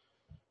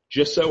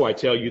 Just so I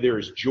tell you, there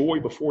is joy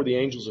before the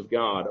angels of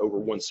God over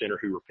one sinner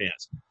who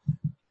repents.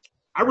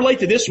 I relate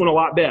to this one a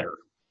lot better.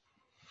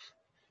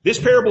 This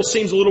parable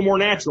seems a little more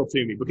natural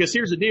to me because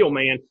here's the deal,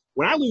 man.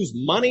 When I lose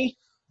money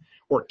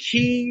or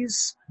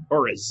keys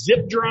or a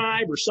zip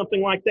drive or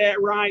something like that,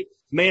 right?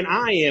 Man,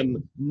 I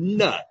am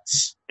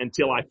nuts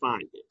until I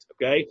find it,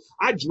 okay?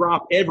 I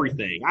drop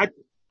everything. I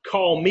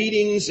call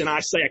meetings and I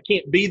say I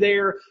can't be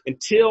there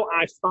until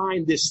I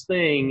find this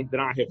thing that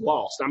I have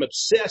lost. I'm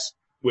obsessed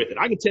with it.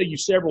 I can tell you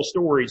several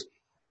stories.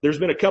 There's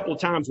been a couple of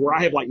times where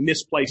I have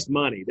misplaced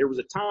money. There was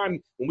a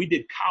time when we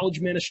did college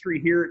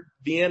ministry here at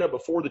Vienna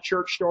before the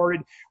church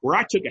started where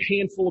I took a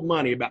handful of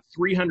money, about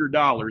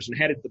 $300, and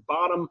had it at the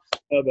bottom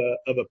of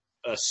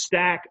a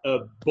stack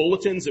of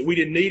bulletins that we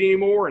didn't need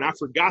anymore. And I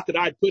forgot that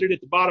I'd put it at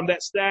the bottom of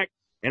that stack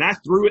and I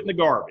threw it in the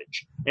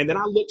garbage. And then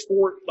I looked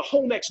for it the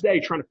whole next day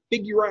trying to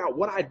figure out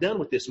what I'd done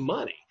with this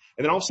money.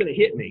 And then all of a sudden it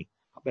hit me.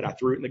 I bet I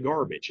threw it in the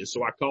garbage. And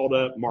so I called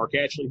up Mark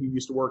Ashley, who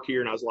used to work here,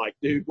 and I was like,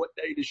 dude, what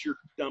day does your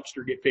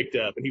dumpster get picked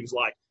up? And he was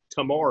like,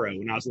 tomorrow.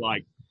 And I was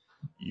like,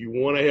 you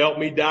want to help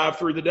me dive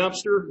through the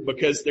dumpster?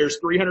 Because there's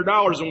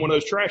 $300 in one of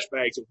those trash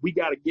bags, and we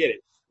got to get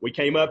it. We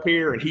came up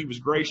here, and he was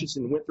gracious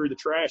and went through the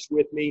trash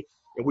with me,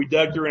 and we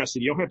dug through, and I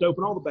said, you don't have to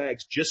open all the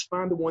bags. Just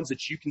find the ones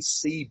that you can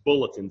see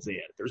bulletins in.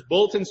 If there's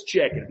bulletins,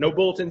 check it. If no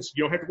bulletins,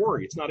 you don't have to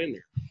worry. It's not in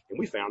there. And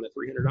we found that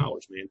 $300,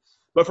 man.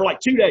 But for like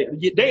 2 days,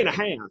 a day and a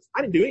half,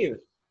 I didn't do anything.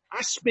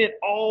 I spent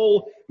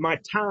all my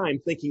time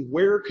thinking,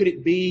 where could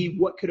it be?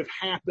 What could have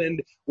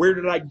happened? Where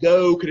did I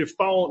go? Could have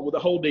fallen with the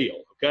whole deal,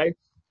 okay?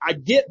 I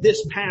get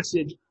this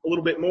passage a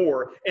little bit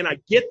more, and I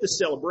get the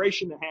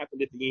celebration that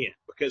happened at the end.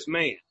 Because,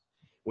 man,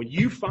 when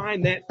you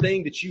find that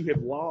thing that you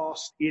have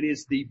lost, it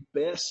is the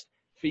best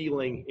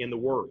feeling in the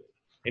world.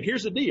 And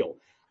here's the deal.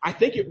 I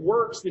think it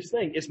works, this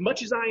thing. As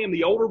much as I am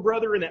the older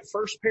brother in that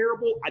first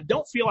parable, I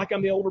don't feel like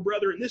I'm the older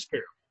brother in this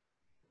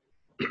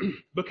parable.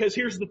 Because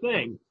here's the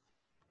thing.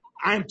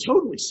 I'm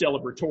totally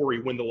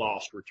celebratory when the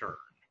lost return,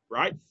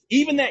 right?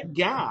 Even that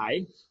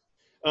guy,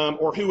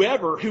 or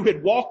whoever who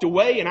had walked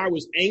away and I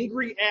was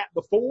angry at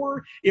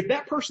before, if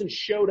that person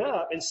showed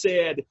up and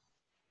said,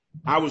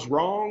 I was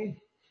wrong,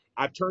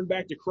 I've turned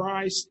back to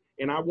Christ,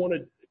 and I want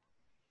to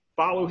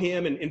follow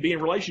him and be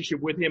in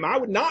relationship with him, I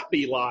would not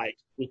be like,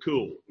 well,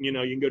 cool, you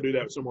can go do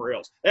that somewhere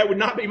else. That would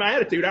not be my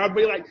attitude. I would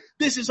be like,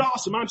 this is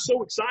awesome. I'm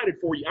so excited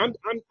for you.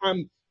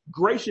 I'm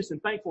gracious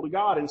and thankful to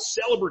God and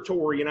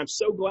celebratory, and I'm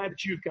so glad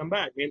that you've come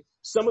back, man.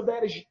 Some of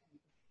that is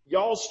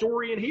y'all's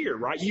story in here,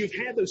 right? You've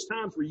had those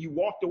times where you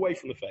walked away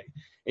from the faith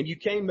and you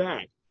came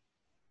back.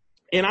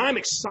 And I'm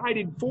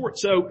excited for it.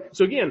 So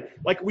again,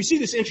 like we see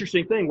this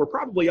interesting thing where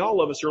probably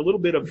all of us are a little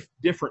bit of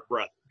different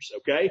brothers,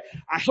 okay?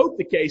 I hope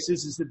the case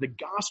is that the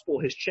gospel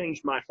has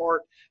changed my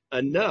heart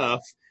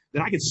enough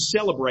that I can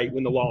celebrate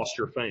when the lost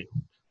are found.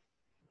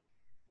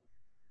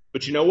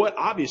 But you know what?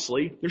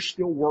 Obviously, there's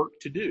still work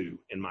to do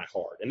in my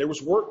heart. And there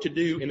was work to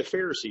do in the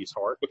Pharisees'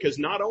 heart, because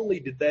not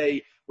only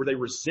were they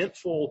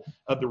resentful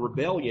of the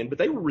rebellion, but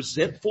they were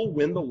resentful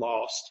when the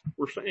lost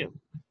were found.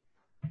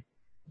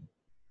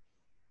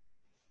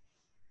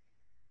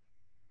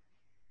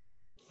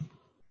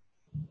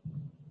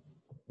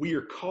 We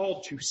are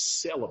called to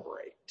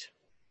celebrate.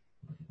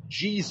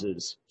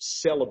 Jesus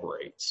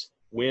celebrates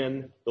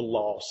when the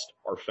lost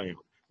are found,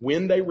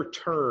 when they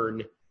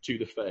return to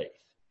the faith.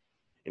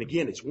 And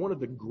again, it's one of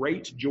the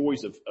great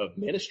joys of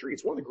ministry.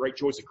 It's one of the great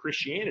joys of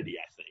Christianity,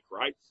 I think,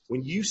 right?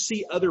 When you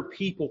see other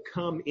people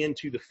come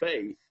into the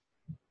faith,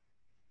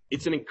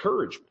 it's an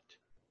encouragement.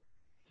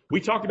 We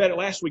talked about it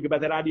last week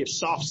about that idea of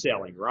soft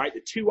selling, right?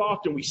 That too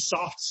often we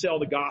soft sell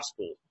the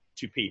gospel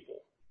to people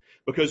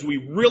because we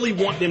really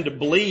want them to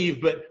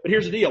believe. But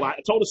here's the deal. I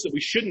told us that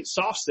we shouldn't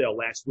soft sell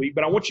last week,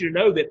 but I want you to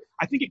know that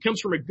I think it comes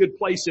from a good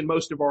place in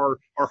most of our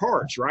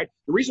hearts, right?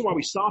 The reason why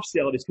we soft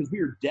sell it is because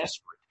we are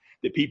desperate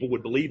that people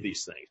would believe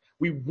these things.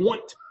 We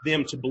want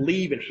them to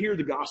believe and hear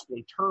the gospel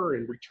and turn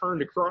and return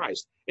to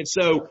Christ. And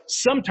so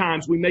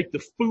sometimes we make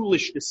the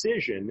foolish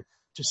decision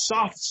to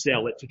soft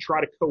sell it, to try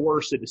to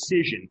coerce a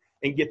decision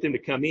and get them to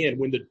come in,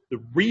 when the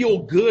real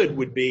good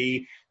would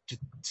be to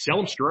sell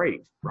them straight,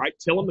 right?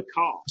 Tell them the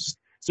cost,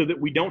 so that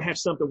we don't have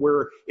something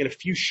where in a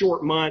few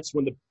short months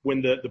when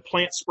the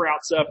plant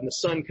sprouts up and the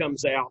sun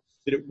comes out,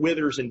 that it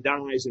withers and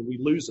dies and we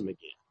lose them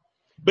again.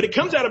 But it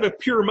comes out of a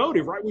pure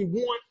motive, right? We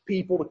want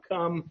people to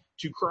come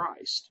to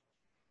Christ.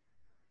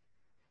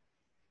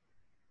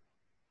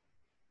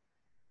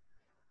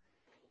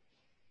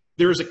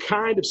 There is a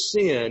kind of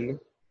sin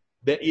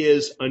that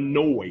is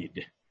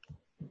annoyed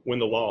when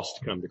the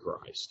lost come to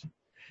Christ.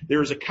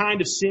 There is a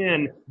kind of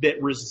sin that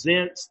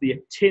resents the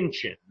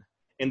attention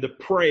and the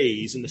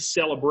praise and the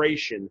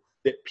celebration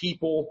that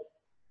people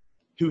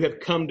who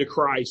have come to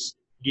Christ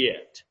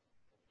get.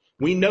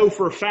 We know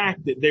for a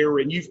fact that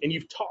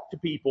you've talked to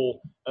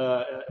people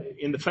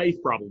in the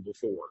faith probably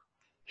before,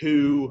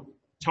 who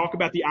talk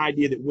about the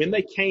idea that when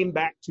they came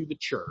back to the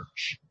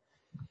church,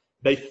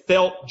 they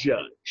felt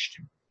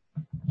judged,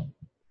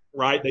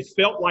 right? They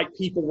felt like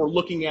people were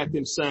looking at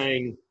them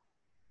saying,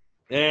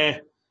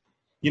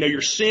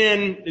 your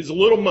sin is a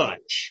little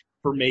much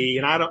for me,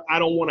 and I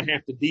don't want to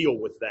have to deal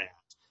with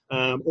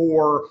that.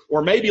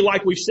 Or maybe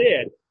like we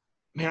said,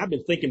 man, I've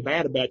been thinking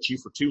bad about you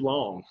for too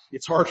long.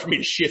 It's hard for me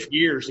to shift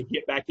gears and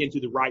get back into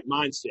the right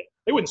mindset.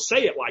 They wouldn't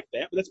say it like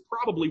that, but that's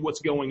probably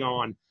what's going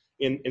on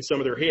in some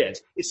of their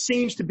heads. It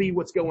seems to be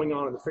what's going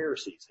on in the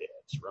Pharisees'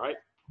 heads, right?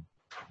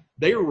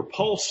 They are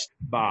repulsed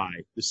by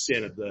the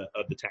sin of the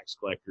tax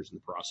collectors and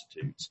the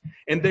prostitutes.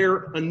 And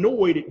they're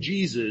annoyed at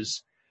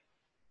Jesus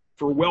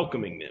for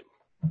welcoming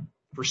them,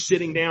 for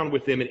sitting down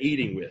with them and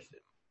eating with them.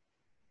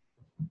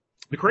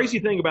 The crazy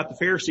thing about the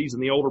Pharisees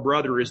and the older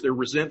brother is they're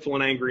resentful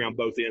and angry on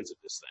both ends of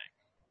this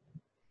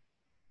thing.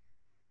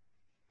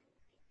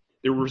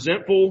 They're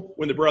resentful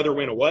when the brother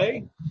went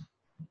away,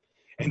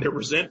 and they're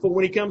resentful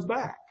when he comes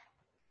back.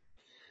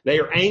 They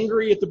are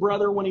angry at the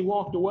brother when he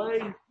walked away,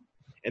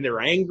 and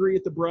they're angry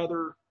at the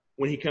brother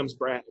when he comes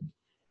back,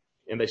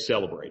 and they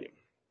celebrate him.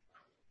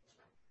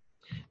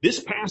 This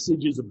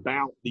passage is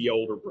about the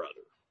older brother.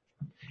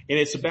 And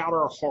it's about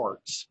our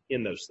hearts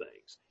in those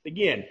things.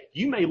 Again,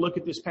 you may look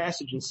at this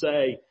passage and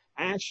say,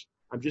 Ash,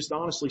 I'm just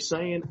honestly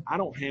saying I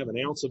don't have an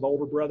ounce of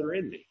older brother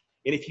in me.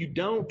 And if you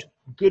don't,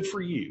 good for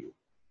you.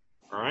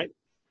 All right?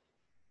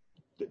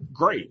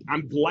 Great.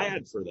 I'm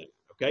glad for that.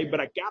 Okay? But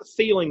I got a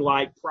feeling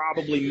like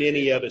probably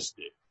many of us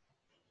do.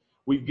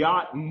 We've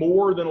got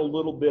more than a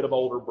little bit of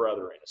older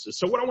brother in us.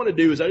 So what I want to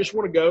do is I just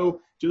want to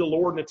go to the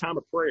Lord in a time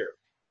of prayer,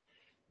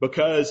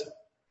 because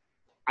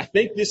I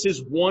think this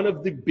is one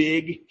of the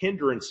big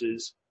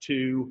hindrances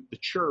to the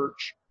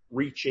church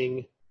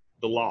reaching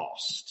the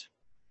lost.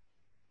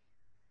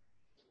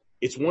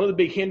 It's one of the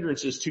big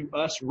hindrances to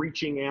us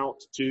reaching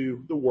out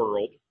to the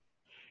world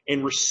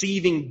and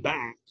receiving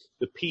back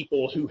the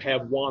people who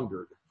have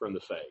wandered from the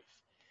faith,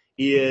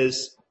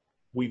 is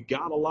we've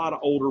got a lot of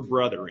older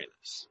brother in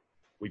us.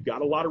 We've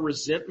got a lot of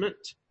resentment.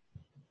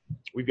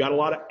 We've got a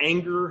lot of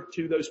anger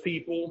to those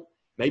people.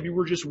 Maybe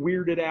we're just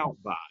weirded out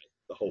by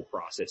the whole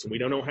process and we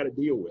don't know how to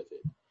deal with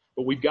it.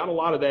 But we've got a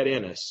lot of that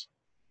in us.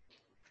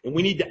 And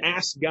we need to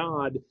ask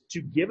God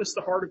to give us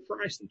the heart of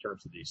Christ in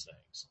terms of these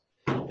things.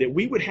 That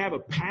we would have a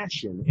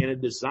passion and a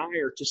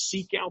desire to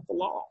seek out the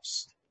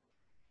lost.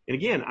 And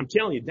again, I'm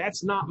telling you,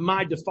 that's not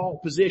my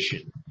default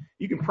position.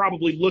 You can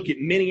probably look at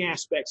many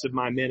aspects of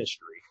my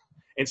ministry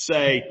and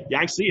say, yeah,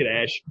 I see it,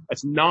 Ash.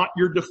 That's not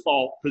your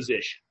default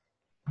position.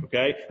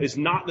 Okay? It's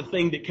not the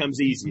thing that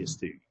comes easiest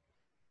to you.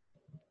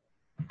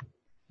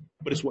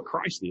 But it's what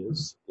Christ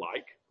is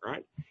like,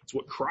 right? It's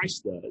what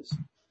Christ does.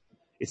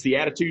 It's the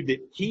attitude that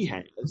he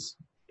has.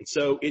 And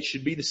so it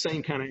should be the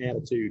same kind of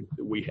attitude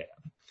that we have.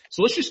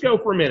 So let's just go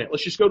for a minute.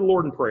 Let's just go to the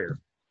Lord in prayer.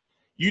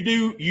 You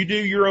do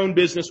your own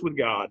business with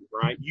God,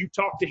 right? You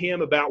talk to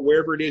him about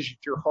wherever it is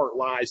that your heart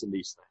lies in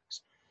these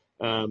things.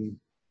 And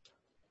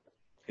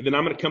then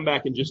I'm going to come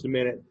back in just a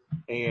minute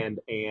and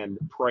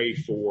pray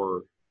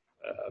for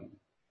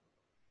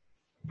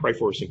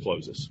us and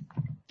close us.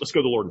 Let's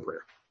go to the Lord in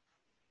prayer.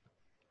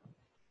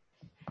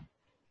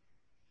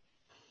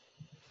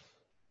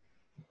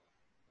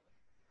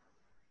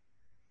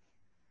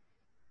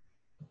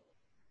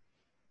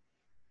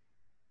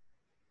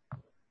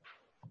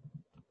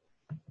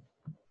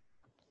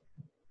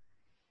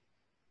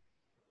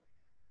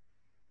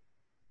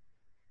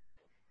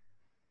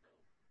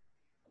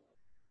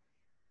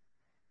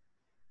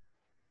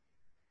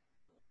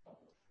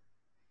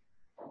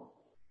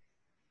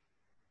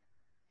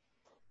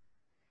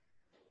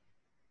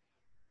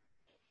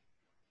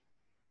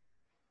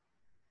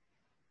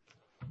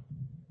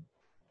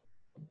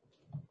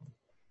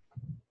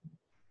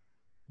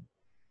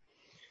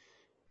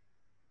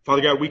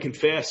 Father God, we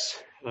confess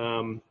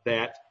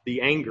that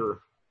the anger,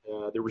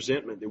 the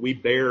resentment that we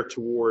bear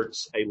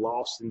towards a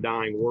lost and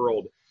dying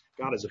world,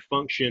 God, is a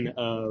function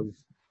of,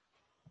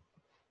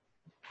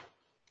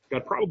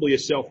 God, probably a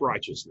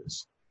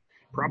self-righteousness.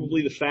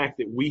 Probably the fact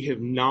that we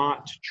have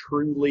not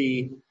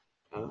truly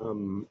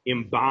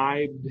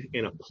imbibed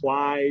and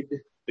applied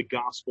the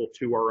gospel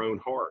to our own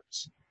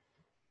hearts.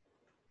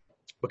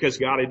 Because,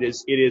 God, it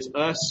is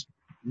us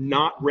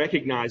not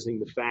recognizing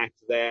the fact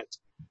that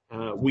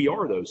we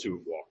are those who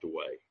have walked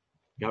away.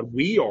 God,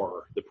 we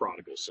are the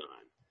prodigal son.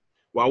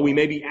 While we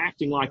may be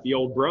acting like the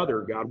old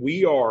brother, God,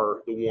 we are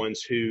the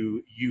ones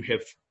who you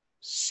have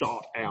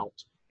sought out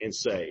and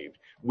saved.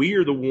 We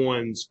are the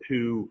ones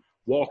who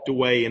walked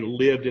away and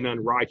lived in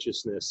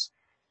unrighteousness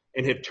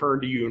and have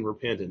turned to you in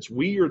repentance.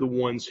 We are the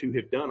ones who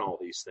have done all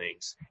these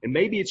things. And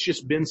maybe it's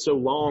just been so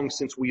long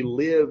since we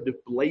lived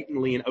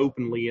blatantly and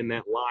openly in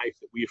that life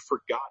that we have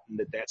forgotten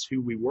that that's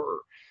who we were.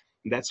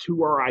 And that's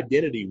who our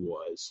identity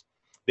was,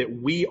 that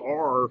we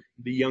are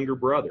the younger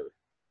brother.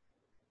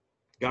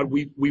 God,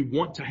 we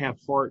want to have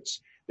hearts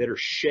that are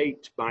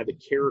shaped by the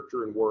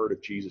character and word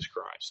of Jesus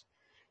Christ.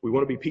 We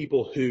want to be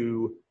people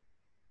who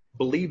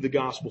believe the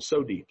gospel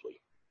so deeply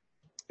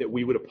that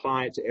we would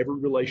apply it to every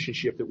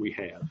relationship that we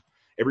have,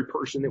 every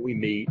person that we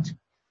meet,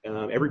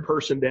 every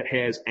person that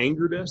has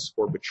angered us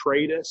or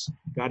betrayed us,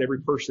 God,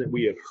 every person that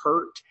we have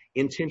hurt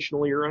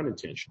intentionally or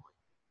unintentionally.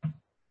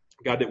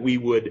 God, that we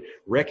would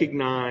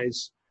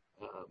recognize,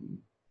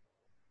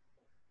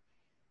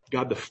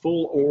 God, the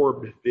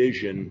full-orbed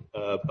vision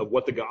of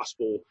what the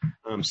gospel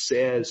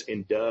says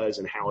and does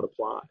and how it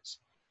applies.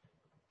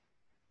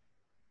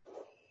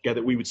 God,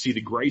 that we would see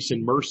the grace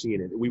and mercy in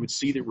it, that we would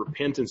see that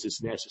repentance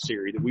is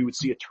necessary, that we would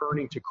see a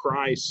turning to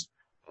Christ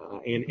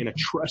and a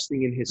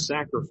trusting in his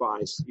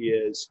sacrifice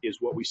is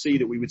what we see,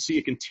 that we would see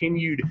a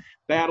continued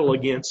battle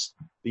against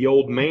the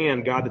old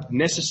man, God, the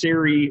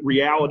necessary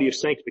reality of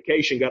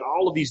sanctification, God,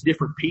 all of these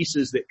different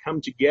pieces that come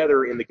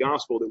together in the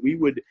gospel, that we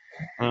would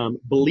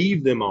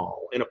believe them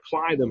all and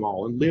apply them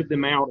all and live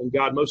them out. And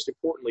God, most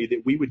importantly,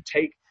 that we would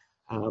take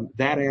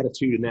that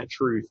attitude and that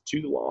truth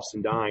to the lost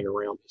and dying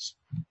around us.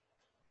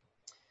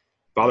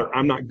 Father,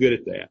 I'm not good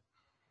at that,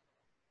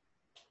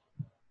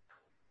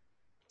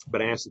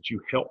 but I ask that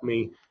you help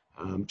me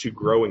to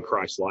grow in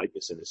Christ's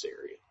likeness in this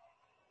area.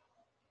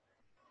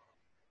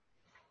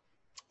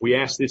 We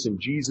ask this in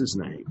Jesus'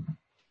 name.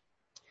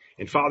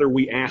 And Father,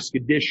 we ask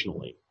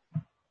additionally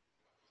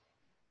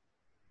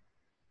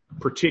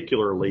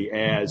particularly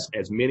as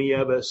many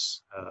of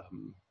us,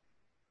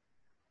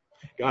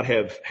 God,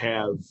 have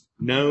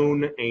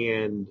known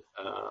and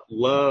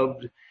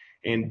loved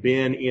and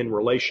been in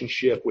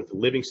relationship with the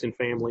Livingston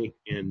family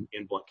in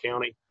Blount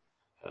County.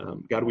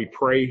 God, we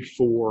pray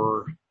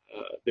for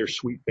their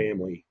sweet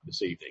family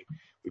this evening.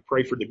 We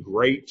pray for the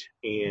great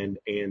and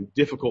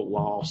difficult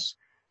loss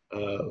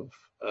of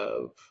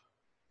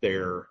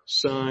their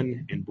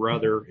son and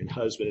brother and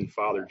husband and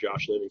father,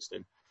 Josh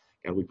Livingston.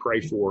 God, we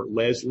pray for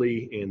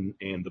Leslie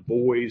and the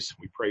boys.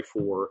 We pray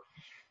for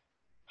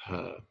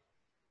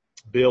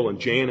Bill and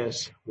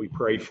Janice. We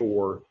pray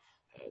for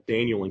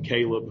Daniel and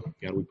Caleb.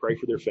 God, we pray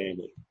for their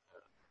family.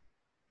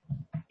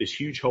 This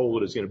huge hole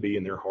that is going to be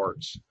in their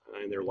hearts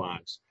and their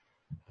lives.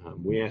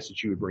 We ask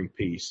that you would bring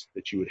peace,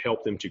 that you would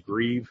help them to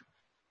grieve.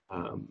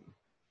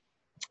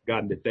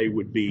 God, that they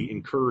would be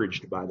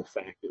encouraged by the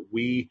fact that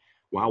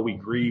while we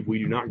grieve, we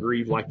do not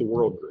grieve like the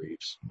world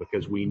grieves,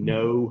 because we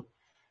know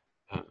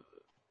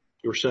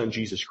your son,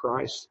 Jesus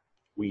Christ.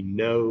 We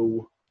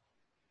know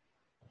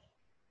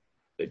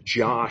that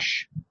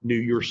Josh knew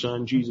your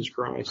son, Jesus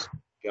Christ.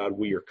 God,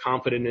 we are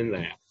confident in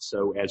that.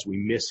 So as we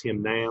miss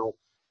him now,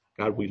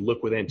 God, we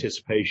look with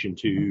anticipation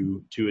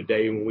to a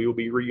day when we will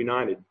be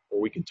reunited,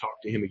 or we can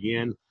talk to him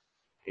again,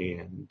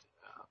 and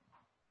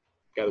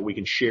God, that we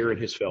can share in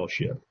his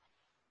fellowship.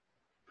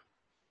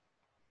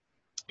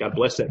 God,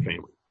 bless that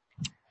family.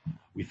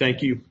 We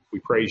thank you. We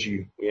praise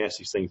you. We ask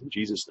these things in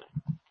Jesus' name.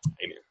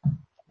 Amen.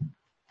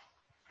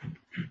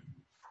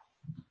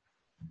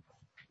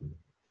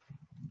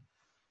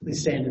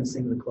 Please stand and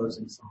sing the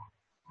closing song.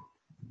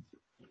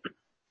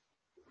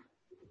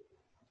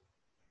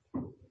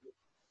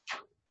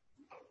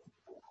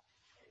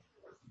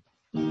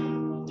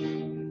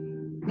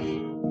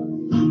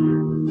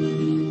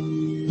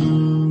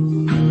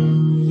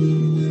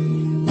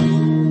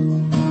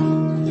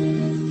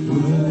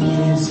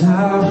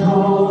 Our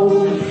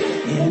hope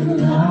in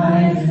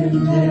life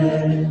and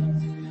death,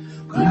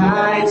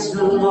 Christ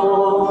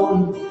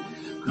alone,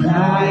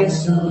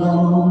 Christ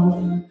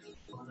alone.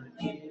 What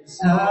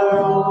is our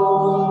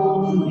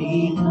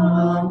only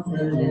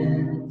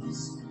confidence?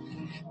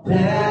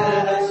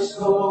 That our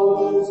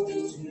souls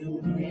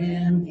to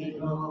Him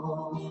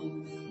belong,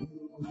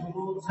 who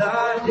holds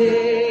our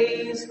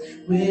days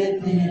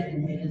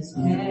within His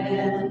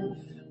hand.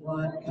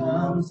 What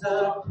comes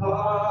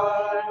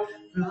apart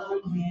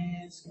from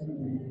His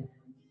command?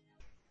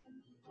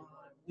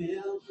 What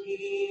will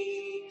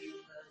keep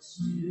us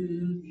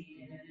to the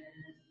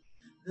end?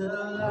 The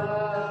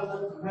love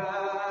of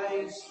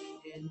Christ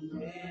in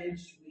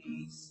which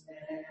we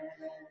stand.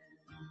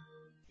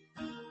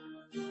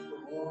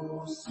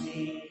 Oh,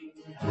 sing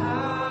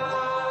hallelujah,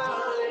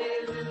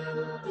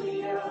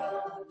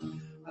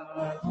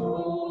 our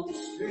hope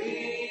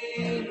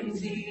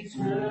springs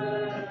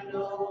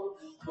eternal.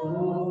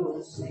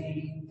 Oh,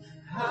 sing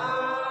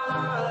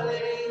hallelujah,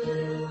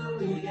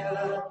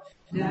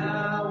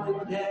 now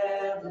and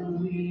ever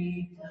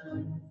we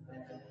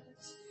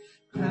confess,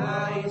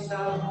 Christ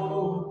our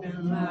hope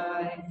in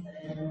life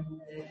and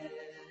death.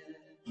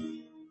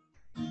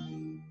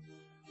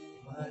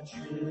 What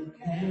truth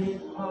can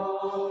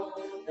calm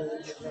the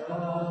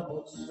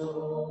troubled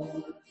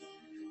soul?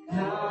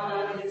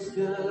 God is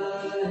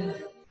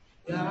good,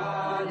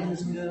 God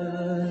is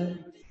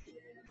good.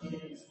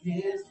 Is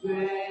His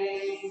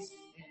grace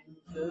and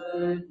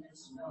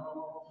goodness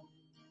known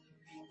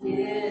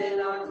in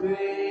our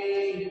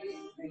great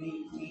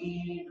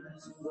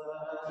Redeemer's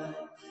blood,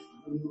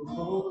 who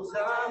holds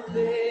our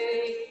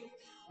faith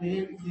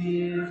when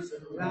fears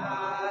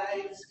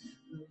arise,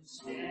 who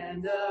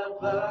stand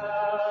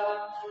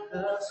above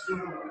the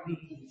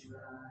stormy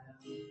trial,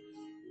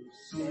 who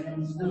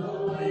sends the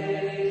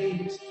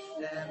waves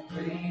that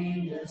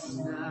bring us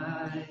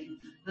nigh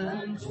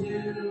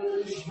unto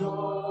the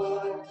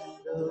shore,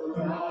 the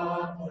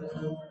rock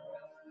will rise.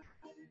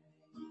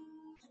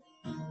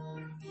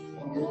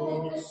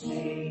 Oh,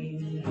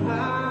 sing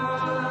hallelujah,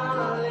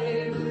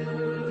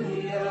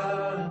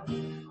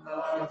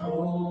 our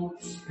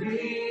hope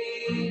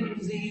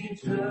springs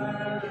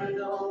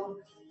eternal.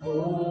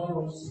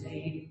 Oh,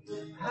 sing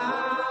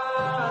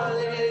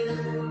hallelujah,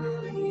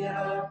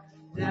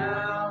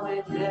 now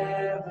and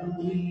ever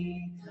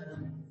we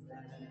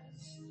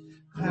confess,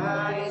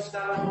 Christ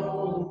our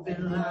hope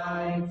in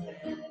life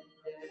and death.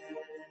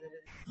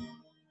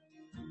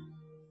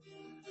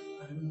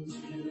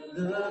 Unto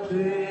the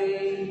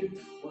grave,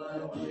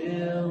 what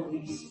will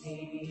we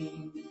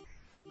sing?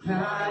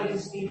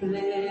 Christ He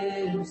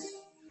lives,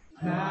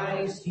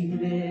 Christ He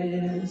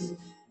lives.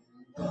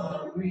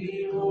 What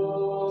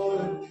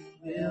reward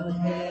will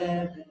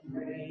heaven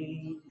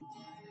bring?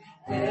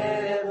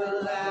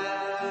 Everlasting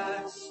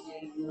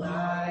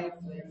life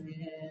with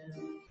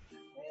Him,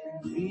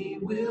 and we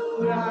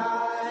will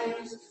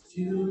rise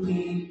to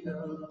meet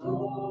the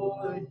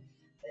Lord,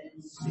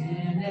 and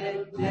sin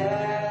and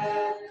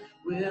death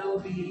will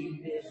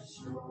be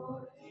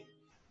destroyed.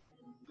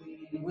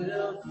 We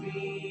will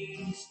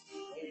feast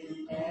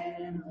in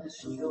endless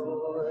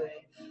joy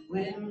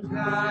when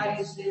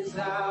Christ is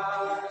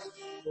ours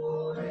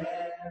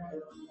forever.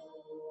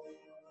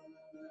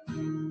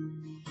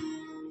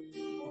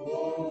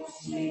 Oh,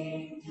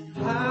 sing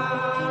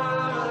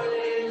hallelujah.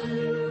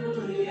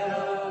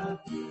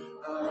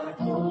 Our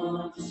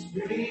hope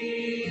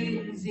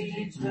springs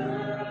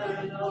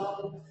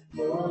eternal.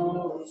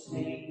 Oh,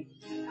 sing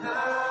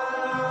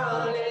hallelujah.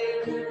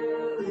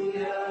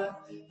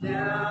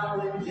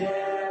 Now and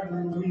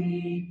ever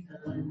we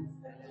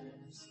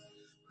confess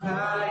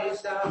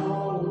Christ our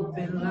hope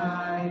in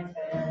life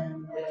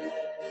and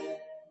death.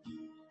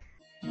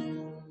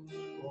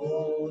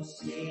 Oh,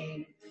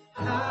 sing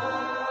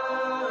hallelujah.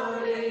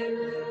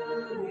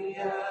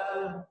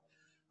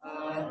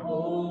 Our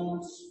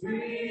hope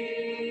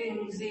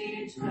springs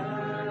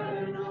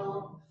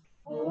eternal.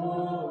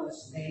 Oh,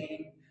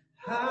 sing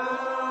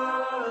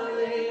hallelujah.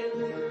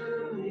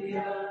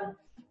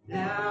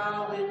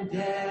 Now and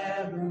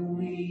ever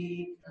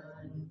we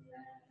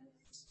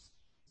confess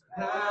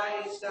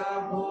Christ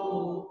our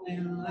hope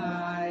in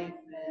life and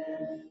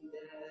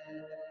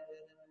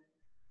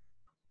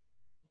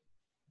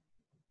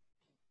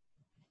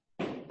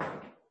death.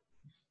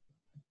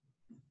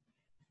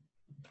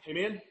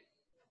 Amen.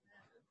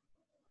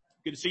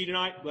 Good to see you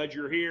tonight. Glad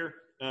you're here.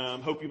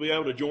 Hope you'll be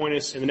able to join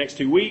us in the next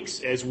 2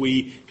 weeks as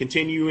we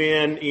continue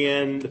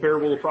in the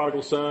parable of the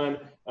prodigal son.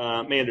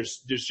 Man,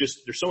 there's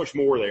so much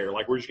more there.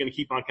 Like, we're just going to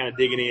keep on kind of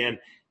digging in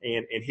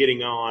and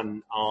hitting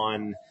on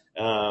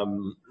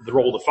the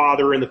role of the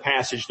father in the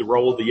passage, the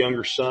role of the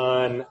younger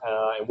son,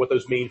 and what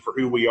those mean for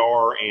who we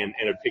are and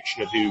a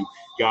depiction of who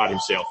God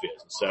himself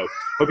is. So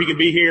hope you can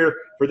be here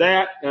for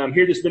that.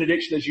 Hear this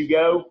benediction as you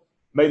go.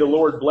 May the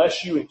Lord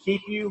bless you and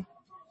keep you.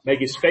 Make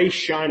his face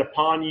shine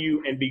upon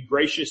you and be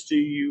gracious to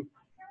you.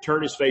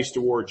 Turn his face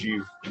towards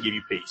you and give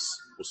you peace.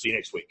 We'll see you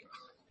next week.